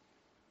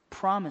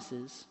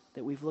promises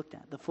that we've looked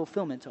at, the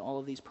fulfillment to all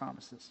of these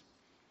promises.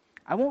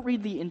 I won't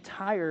read the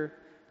entire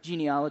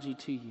genealogy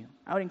to you.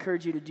 I would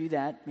encourage you to do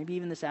that, maybe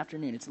even this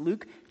afternoon. It's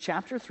Luke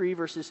chapter 3,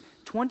 verses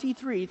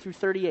 23 through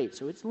 38.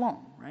 So it's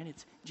long, right?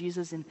 It's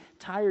Jesus'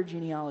 entire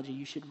genealogy.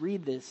 You should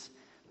read this.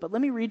 But let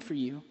me read for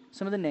you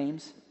some of the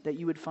names that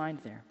you would find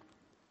there.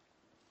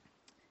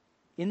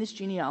 In this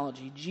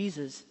genealogy,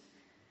 Jesus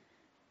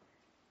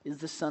is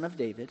the son of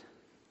David,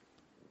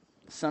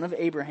 the son of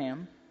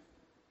Abraham,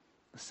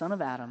 the son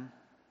of Adam,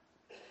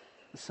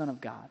 the son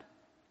of God.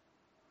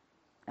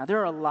 Now,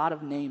 there are a lot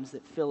of names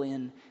that fill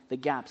in the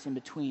gaps in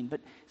between, but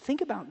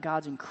think about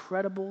God's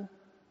incredible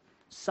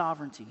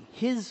sovereignty,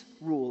 his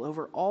rule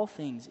over all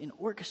things in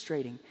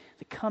orchestrating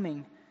the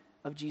coming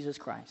of Jesus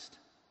Christ.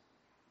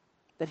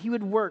 That he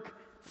would work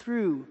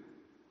through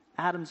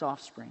Adam's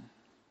offspring,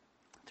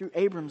 through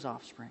Abram's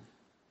offspring,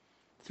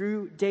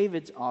 through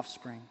David's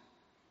offspring,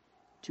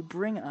 to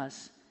bring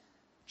us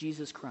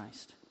Jesus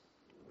Christ,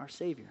 our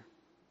Savior.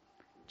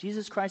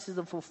 Jesus Christ is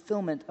the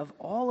fulfillment of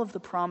all of the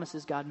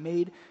promises God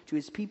made to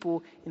his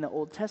people in the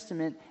Old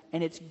Testament,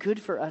 and it's good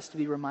for us to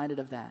be reminded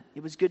of that.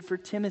 It was good for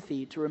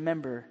Timothy to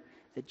remember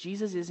that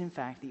Jesus is in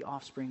fact the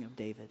offspring of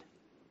David.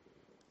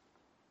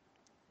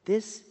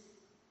 This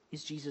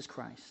is Jesus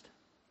Christ,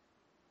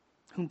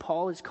 whom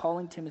Paul is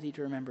calling Timothy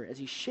to remember as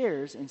he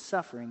shares in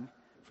suffering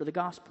for the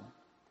gospel.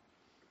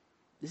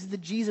 This is the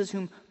Jesus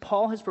whom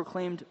Paul has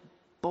proclaimed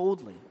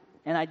boldly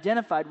and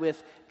identified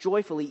with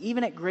joyfully,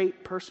 even at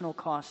great personal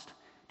cost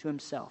to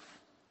himself.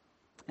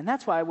 And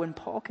that's why when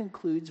Paul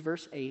concludes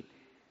verse 8,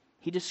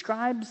 he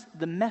describes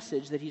the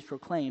message that he's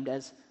proclaimed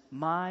as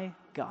my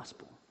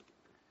gospel.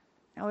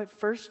 Now, at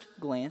first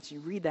glance, you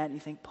read that and you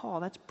think, Paul,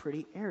 that's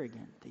pretty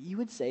arrogant, that you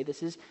would say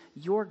this is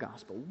your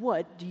gospel.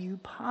 What do you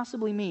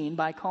possibly mean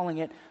by calling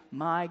it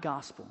my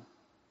gospel?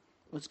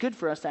 Well, it's good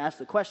for us to ask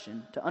the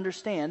question, to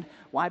understand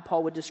why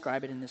Paul would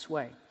describe it in this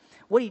way.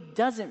 What he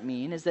doesn't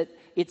mean is that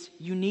it's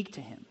unique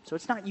to him. So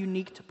it's not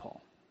unique to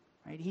Paul,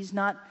 right? He's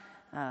not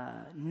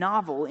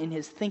novel in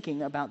his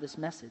thinking about this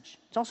message.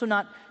 It's also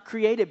not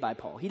created by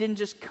Paul. He didn't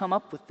just come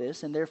up with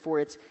this, and therefore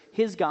it's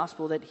his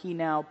gospel that he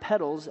now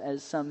peddles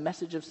as some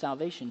message of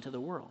salvation to the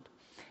world.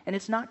 And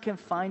it's not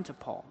confined to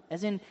Paul,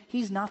 as in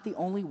he's not the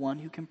only one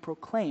who can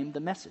proclaim the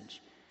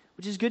message,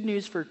 which is good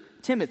news for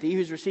Timothy,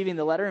 who's receiving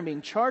the letter and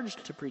being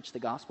charged to preach the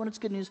gospel, and it's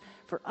good news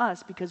for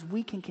us because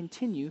we can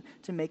continue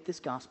to make this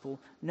gospel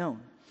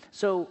known.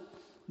 So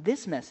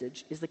this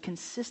message is the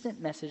consistent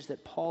message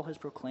that Paul has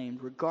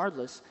proclaimed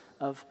regardless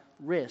of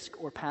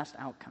risk or past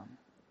outcome.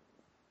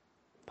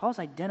 Paul's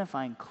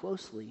identifying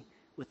closely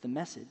with the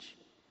message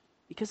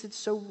because it's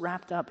so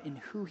wrapped up in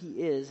who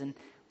he is and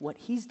what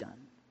he's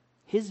done,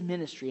 his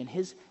ministry and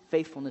his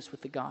faithfulness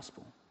with the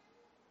gospel.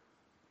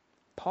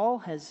 Paul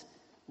has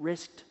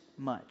risked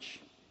much,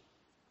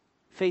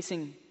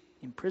 facing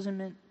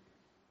imprisonment,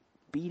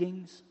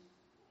 beatings,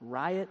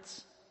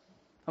 riots,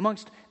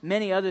 amongst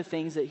many other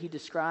things that he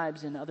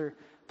describes in other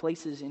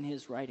places in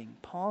his writing.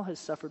 Paul has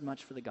suffered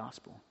much for the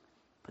gospel,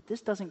 but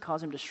this doesn't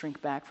cause him to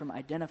shrink back from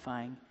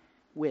identifying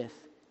with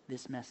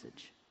this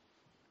message.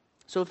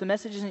 So if the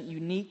message isn't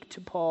unique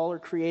to Paul or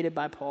created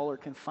by Paul or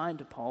confined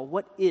to Paul,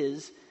 what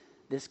is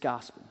this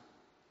gospel?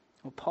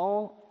 Well,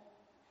 Paul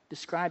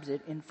describes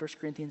it in 1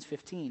 Corinthians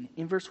 15.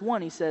 In verse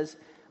 1, he says,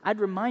 I'd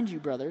remind you,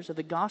 brothers, of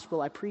the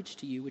gospel I preached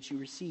to you, which you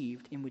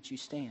received, in which you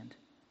stand.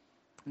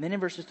 And then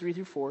in verses 3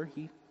 through 4,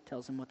 he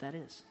tells him what that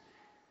is.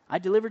 I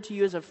delivered to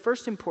you as of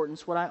first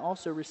importance what I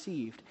also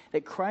received,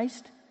 that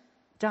Christ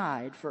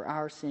died for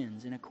our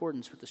sins in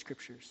accordance with the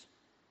Scriptures,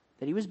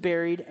 that he was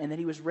buried, and that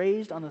he was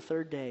raised on the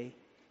third day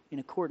in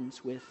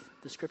accordance with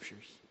the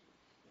Scriptures.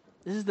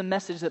 This is the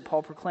message that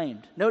Paul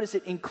proclaimed. Notice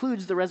it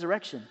includes the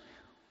resurrection.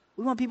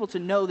 We want people to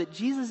know that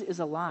Jesus is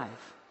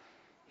alive.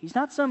 He's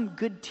not some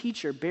good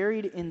teacher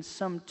buried in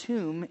some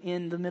tomb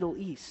in the Middle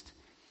East.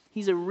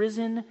 He's a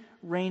risen,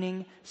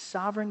 reigning,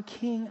 sovereign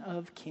King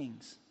of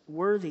kings,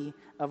 worthy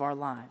of our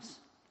lives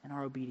and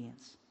our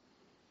obedience.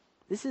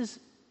 This is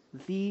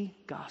the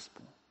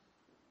gospel,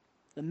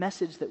 the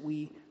message that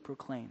we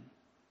proclaim.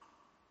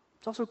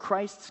 It's also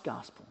Christ's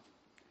gospel.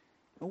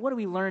 And what do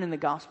we learn in the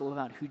gospel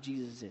about who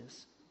Jesus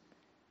is?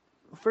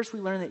 Well, first, we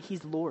learn that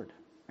he's Lord.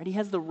 Right? He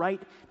has the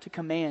right to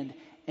command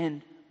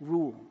and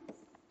rule.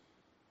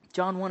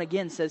 John 1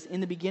 again says,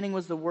 "In the beginning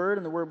was the Word,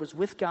 and the Word was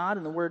with God,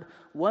 and the Word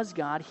was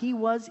God. He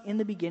was in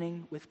the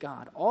beginning with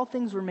God. All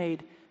things were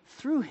made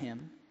through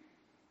him,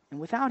 and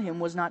without him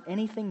was not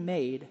anything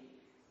made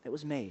that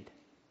was made."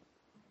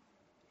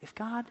 If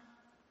God,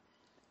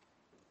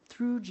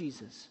 through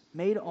Jesus,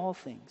 made all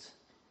things,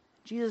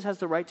 Jesus has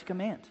the right to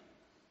command.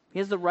 He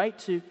has the right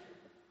to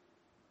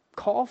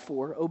call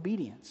for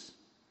obedience,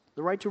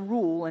 the right to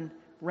rule and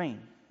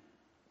reign.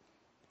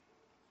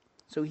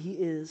 So he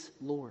is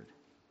Lord,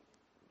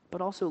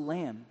 but also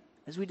Lamb.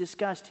 As we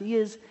discussed, he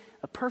is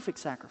a perfect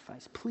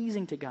sacrifice,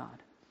 pleasing to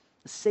God,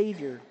 a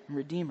Savior and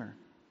Redeemer.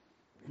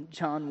 And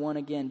John 1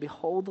 again,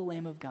 "Behold the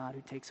Lamb of God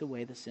who takes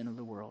away the sin of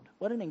the world."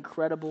 What an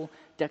incredible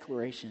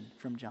declaration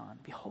from John.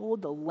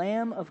 Behold the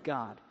Lamb of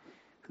God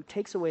who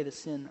takes away the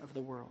sin of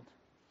the world.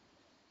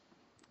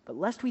 But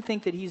lest we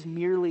think that he's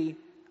merely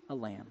a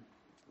lamb,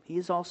 he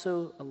is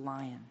also a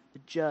lion, a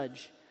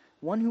judge,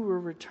 one who will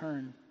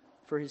return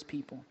for his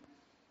people.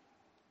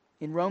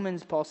 In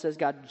Romans, Paul says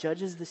God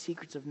judges the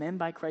secrets of men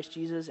by Christ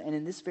Jesus, and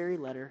in this very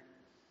letter,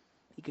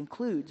 he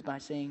concludes by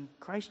saying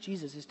Christ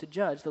Jesus is to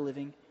judge the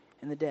living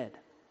and the dead.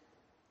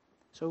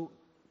 So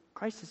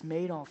Christ has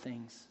made all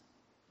things.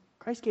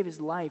 Christ gave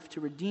his life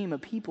to redeem a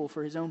people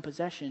for his own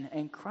possession,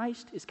 and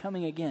Christ is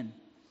coming again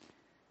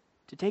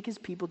to take his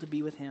people to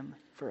be with him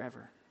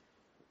forever.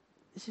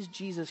 This is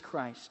Jesus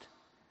Christ,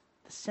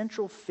 the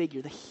central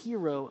figure, the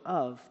hero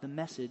of the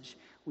message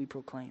we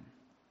proclaim.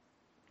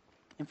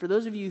 And for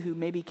those of you who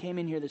maybe came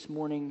in here this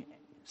morning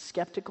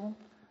skeptical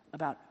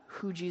about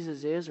who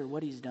Jesus is or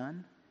what he's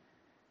done,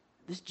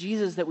 this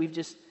Jesus that we've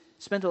just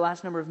spent the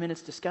last number of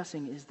minutes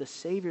discussing is the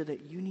Savior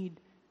that you need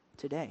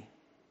today.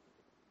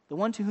 The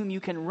one to whom you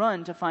can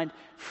run to find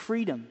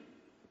freedom,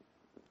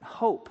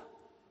 hope,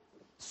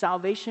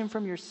 salvation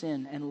from your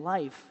sin, and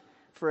life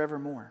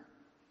forevermore.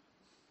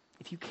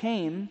 If you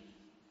came,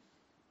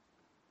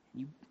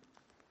 you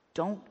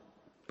don't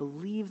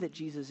believe that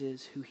Jesus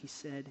is who he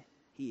said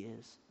he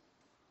is,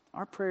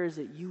 our prayer is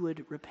that you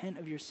would repent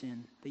of your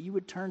sin, that you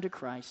would turn to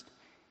Christ,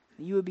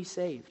 that you would be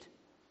saved.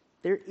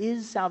 There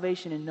is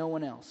salvation in no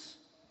one else.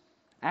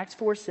 Acts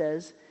 4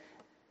 says,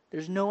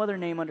 "There's no other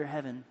name under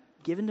heaven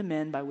given to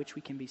men by which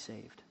we can be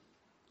saved."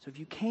 So if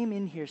you came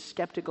in here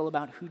skeptical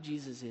about who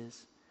Jesus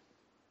is,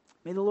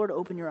 may the Lord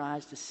open your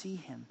eyes to see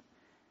him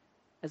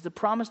as the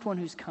promised one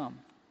who's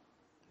come,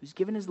 who's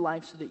given his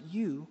life so that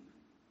you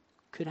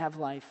could have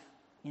life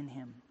in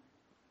him.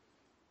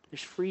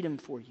 There's freedom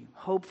for you,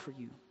 hope for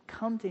you.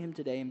 Come to him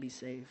today and be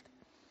saved.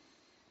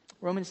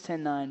 Romans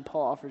 10:9,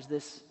 Paul offers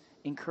this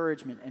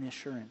encouragement and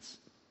assurance.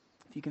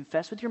 If you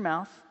confess with your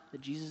mouth that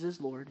Jesus is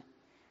Lord,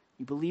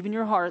 you believe in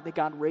your heart that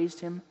God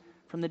raised him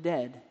from the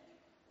dead,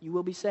 you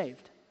will be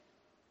saved.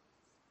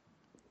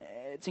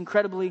 It's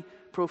incredibly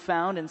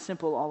profound and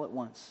simple all at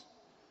once.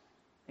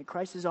 And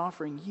Christ is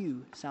offering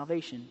you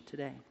salvation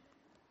today.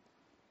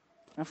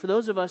 Now, for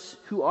those of us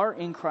who are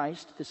in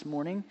Christ this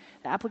morning,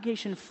 the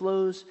application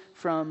flows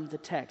from the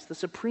text. The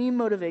supreme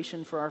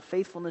motivation for our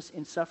faithfulness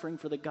in suffering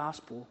for the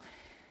gospel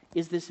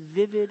is this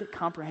vivid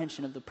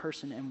comprehension of the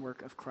person and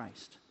work of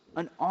Christ,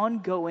 an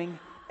ongoing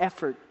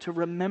effort to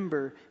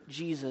remember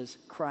Jesus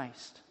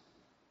Christ.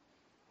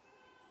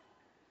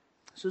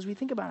 So as we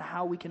think about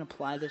how we can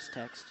apply this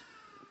text,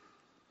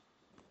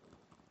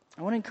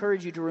 I want to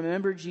encourage you to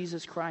remember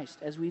Jesus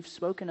Christ, as we've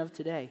spoken of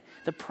today,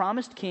 the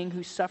promised King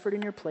who suffered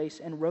in your place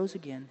and rose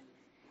again,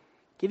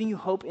 giving you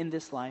hope in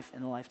this life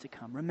and the life to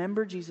come.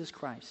 Remember Jesus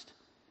Christ,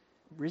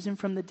 risen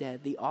from the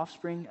dead, the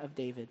offspring of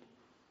David,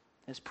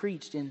 as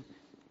preached in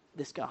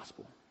this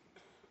gospel.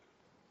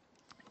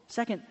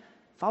 Second,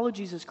 follow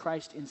Jesus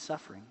Christ in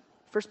suffering.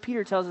 1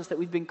 Peter tells us that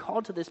we've been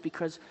called to this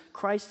because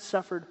Christ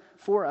suffered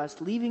for us,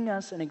 leaving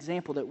us an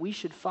example that we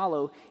should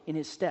follow in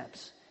his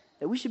steps.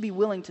 That we should be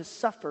willing to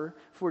suffer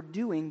for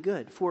doing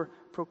good, for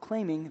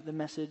proclaiming the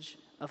message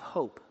of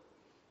hope.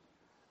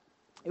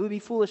 It would be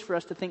foolish for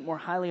us to think more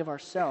highly of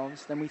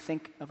ourselves than we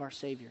think of our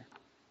Savior.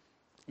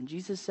 And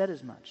Jesus said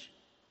as much.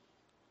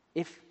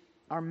 If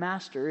our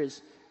master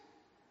is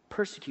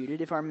persecuted,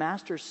 if our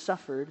master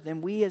suffered,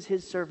 then we as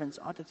his servants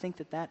ought to think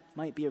that that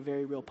might be a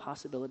very real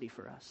possibility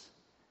for us.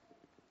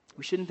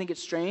 We shouldn't think it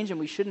strange, and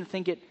we shouldn't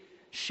think it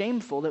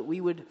shameful that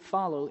we would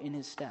follow in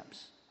his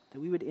steps, that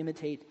we would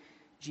imitate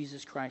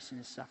Jesus Christ in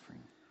his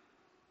suffering.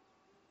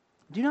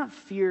 Do not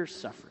fear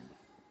suffering.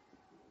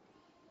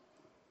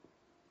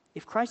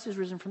 If Christ is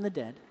risen from the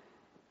dead,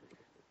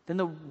 then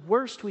the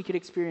worst we could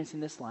experience in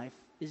this life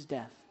is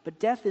death. But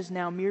death is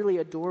now merely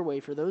a doorway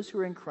for those who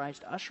are in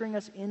Christ, ushering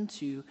us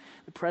into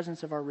the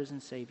presence of our risen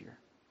Savior.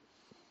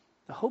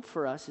 The hope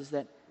for us is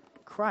that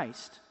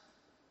Christ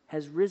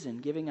has risen,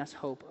 giving us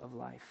hope of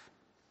life.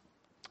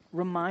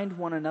 Remind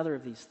one another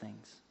of these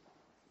things.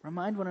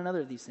 Remind one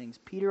another of these things.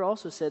 Peter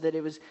also said that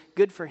it was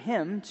good for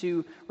him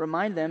to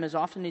remind them as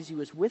often as he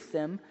was with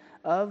them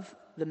of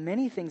the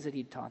many things that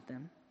he'd taught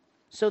them,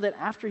 so that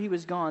after he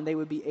was gone, they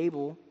would be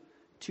able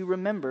to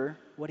remember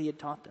what he had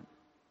taught them.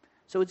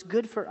 So it's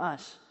good for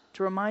us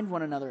to remind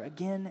one another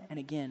again and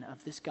again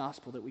of this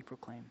gospel that we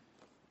proclaim.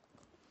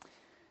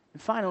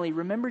 And finally,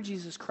 remember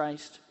Jesus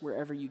Christ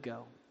wherever you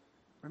go.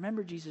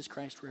 Remember Jesus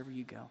Christ wherever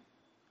you go.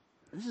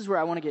 And this is where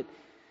I want to get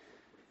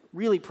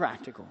really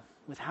practical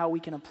with how we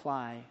can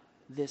apply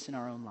this in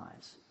our own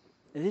lives.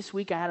 This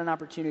week I had an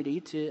opportunity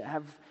to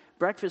have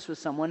breakfast with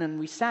someone, and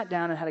we sat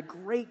down and had a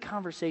great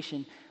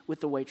conversation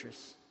with the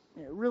waitress.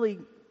 Really,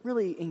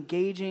 really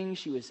engaging.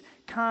 She was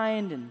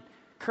kind and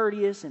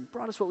courteous and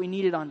brought us what we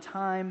needed on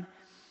time.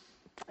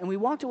 And we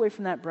walked away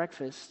from that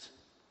breakfast,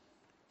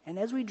 and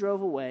as we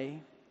drove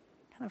away,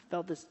 I kind of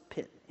felt this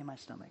pit in my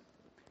stomach.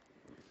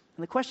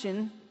 And the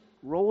question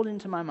rolled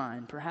into my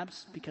mind,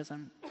 perhaps because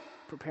I'm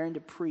preparing to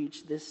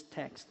preach this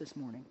text this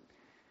morning.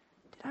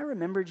 Did I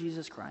remember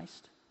Jesus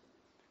Christ?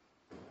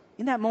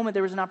 In that moment,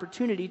 there was an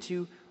opportunity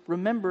to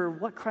remember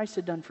what Christ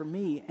had done for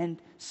me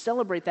and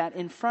celebrate that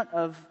in front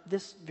of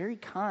this very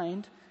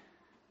kind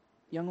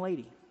young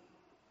lady,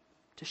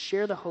 to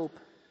share the hope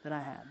that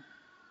I had.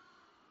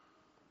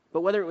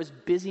 But whether it was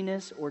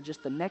busyness or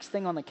just the next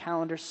thing on the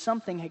calendar,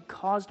 something had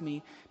caused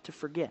me to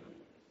forget.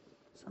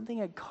 Something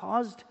had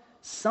caused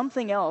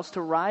something else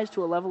to rise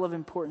to a level of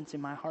importance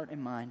in my heart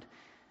and mind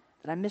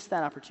that I missed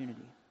that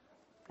opportunity.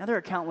 Now, there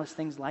are countless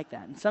things like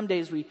that. And some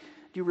days we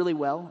do really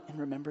well in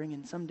remembering,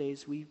 and some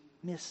days we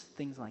miss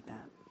things like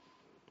that.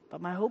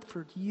 But my hope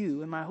for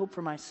you and my hope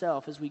for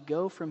myself as we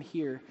go from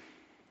here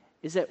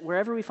is that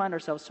wherever we find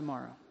ourselves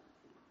tomorrow,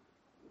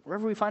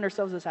 wherever we find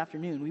ourselves this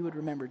afternoon, we would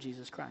remember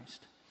Jesus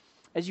Christ.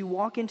 As you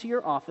walk into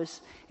your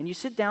office and you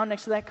sit down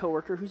next to that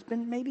coworker who's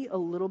been maybe a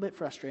little bit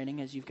frustrating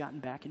as you've gotten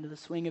back into the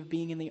swing of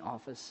being in the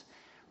office,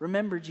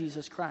 remember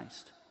Jesus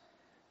Christ.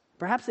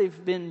 Perhaps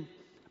they've been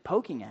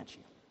poking at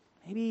you,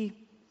 maybe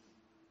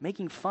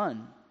making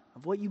fun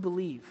of what you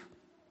believe,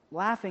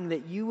 laughing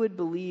that you would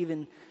believe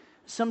in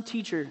some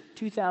teacher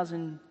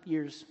 2,000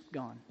 years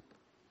gone.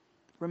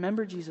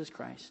 Remember Jesus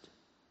Christ.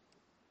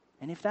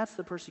 And if that's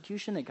the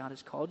persecution that God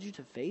has called you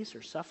to face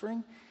or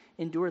suffering,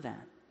 endure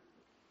that.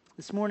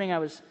 This morning I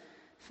was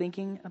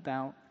thinking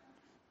about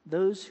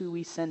those who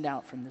we send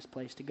out from this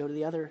place to go to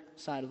the other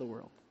side of the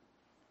world,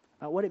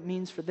 about what it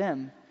means for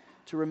them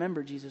to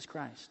remember Jesus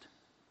Christ,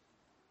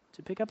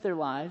 to pick up their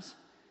lives,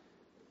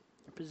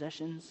 their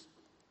possessions,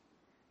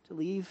 to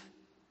leave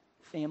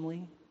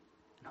family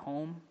and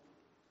home,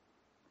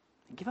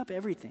 and give up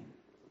everything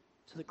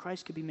so that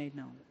Christ could be made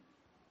known.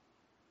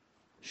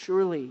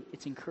 Surely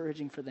it's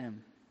encouraging for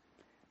them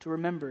to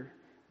remember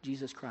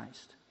Jesus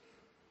Christ.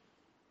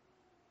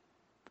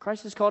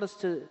 Christ has called us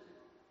to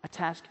a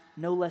task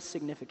no less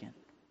significant.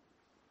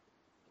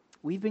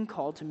 We've been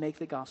called to make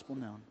the gospel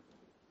known.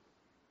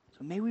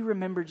 So may we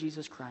remember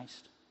Jesus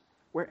Christ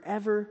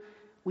wherever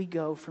we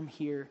go from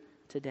here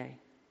today.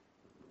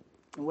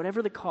 And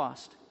whatever the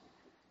cost,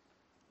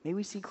 may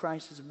we see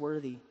Christ as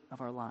worthy of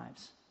our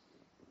lives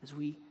as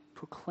we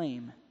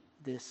proclaim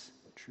this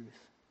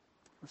truth.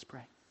 Let's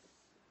pray.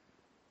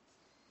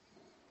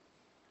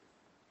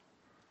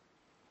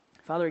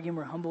 Father, again,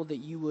 we're humbled that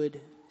you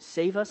would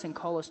save us and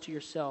call us to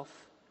yourself.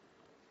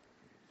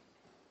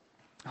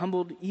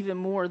 Humbled even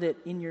more that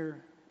in your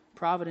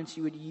providence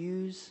you would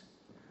use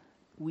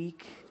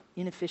weak,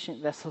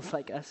 inefficient vessels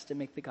like us to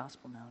make the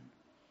gospel known.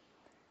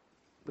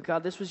 But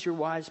God, this was your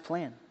wise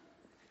plan,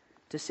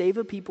 to save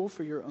a people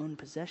for your own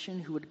possession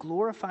who would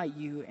glorify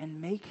you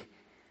and make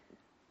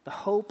the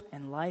hope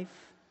and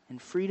life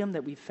and freedom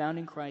that we've found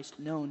in Christ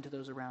known to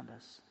those around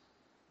us.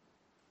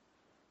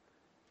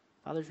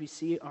 Father, as we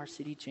see our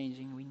city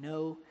changing, we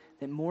know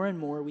that more and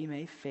more we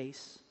may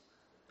face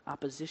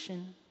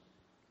opposition,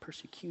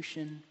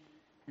 persecution,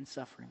 and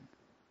suffering.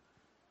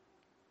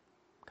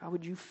 God,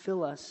 would you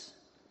fill us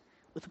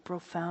with a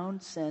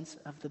profound sense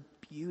of the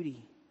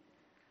beauty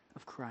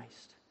of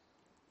Christ?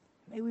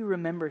 May we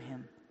remember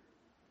him.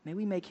 May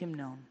we make him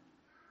known.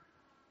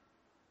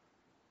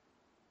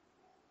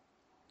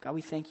 God,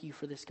 we thank you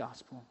for this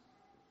gospel.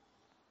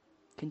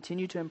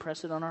 Continue to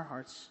impress it on our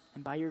hearts,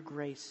 and by your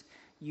grace,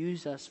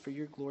 use us for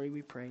your glory,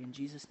 we pray. In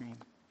Jesus' name,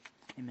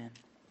 amen.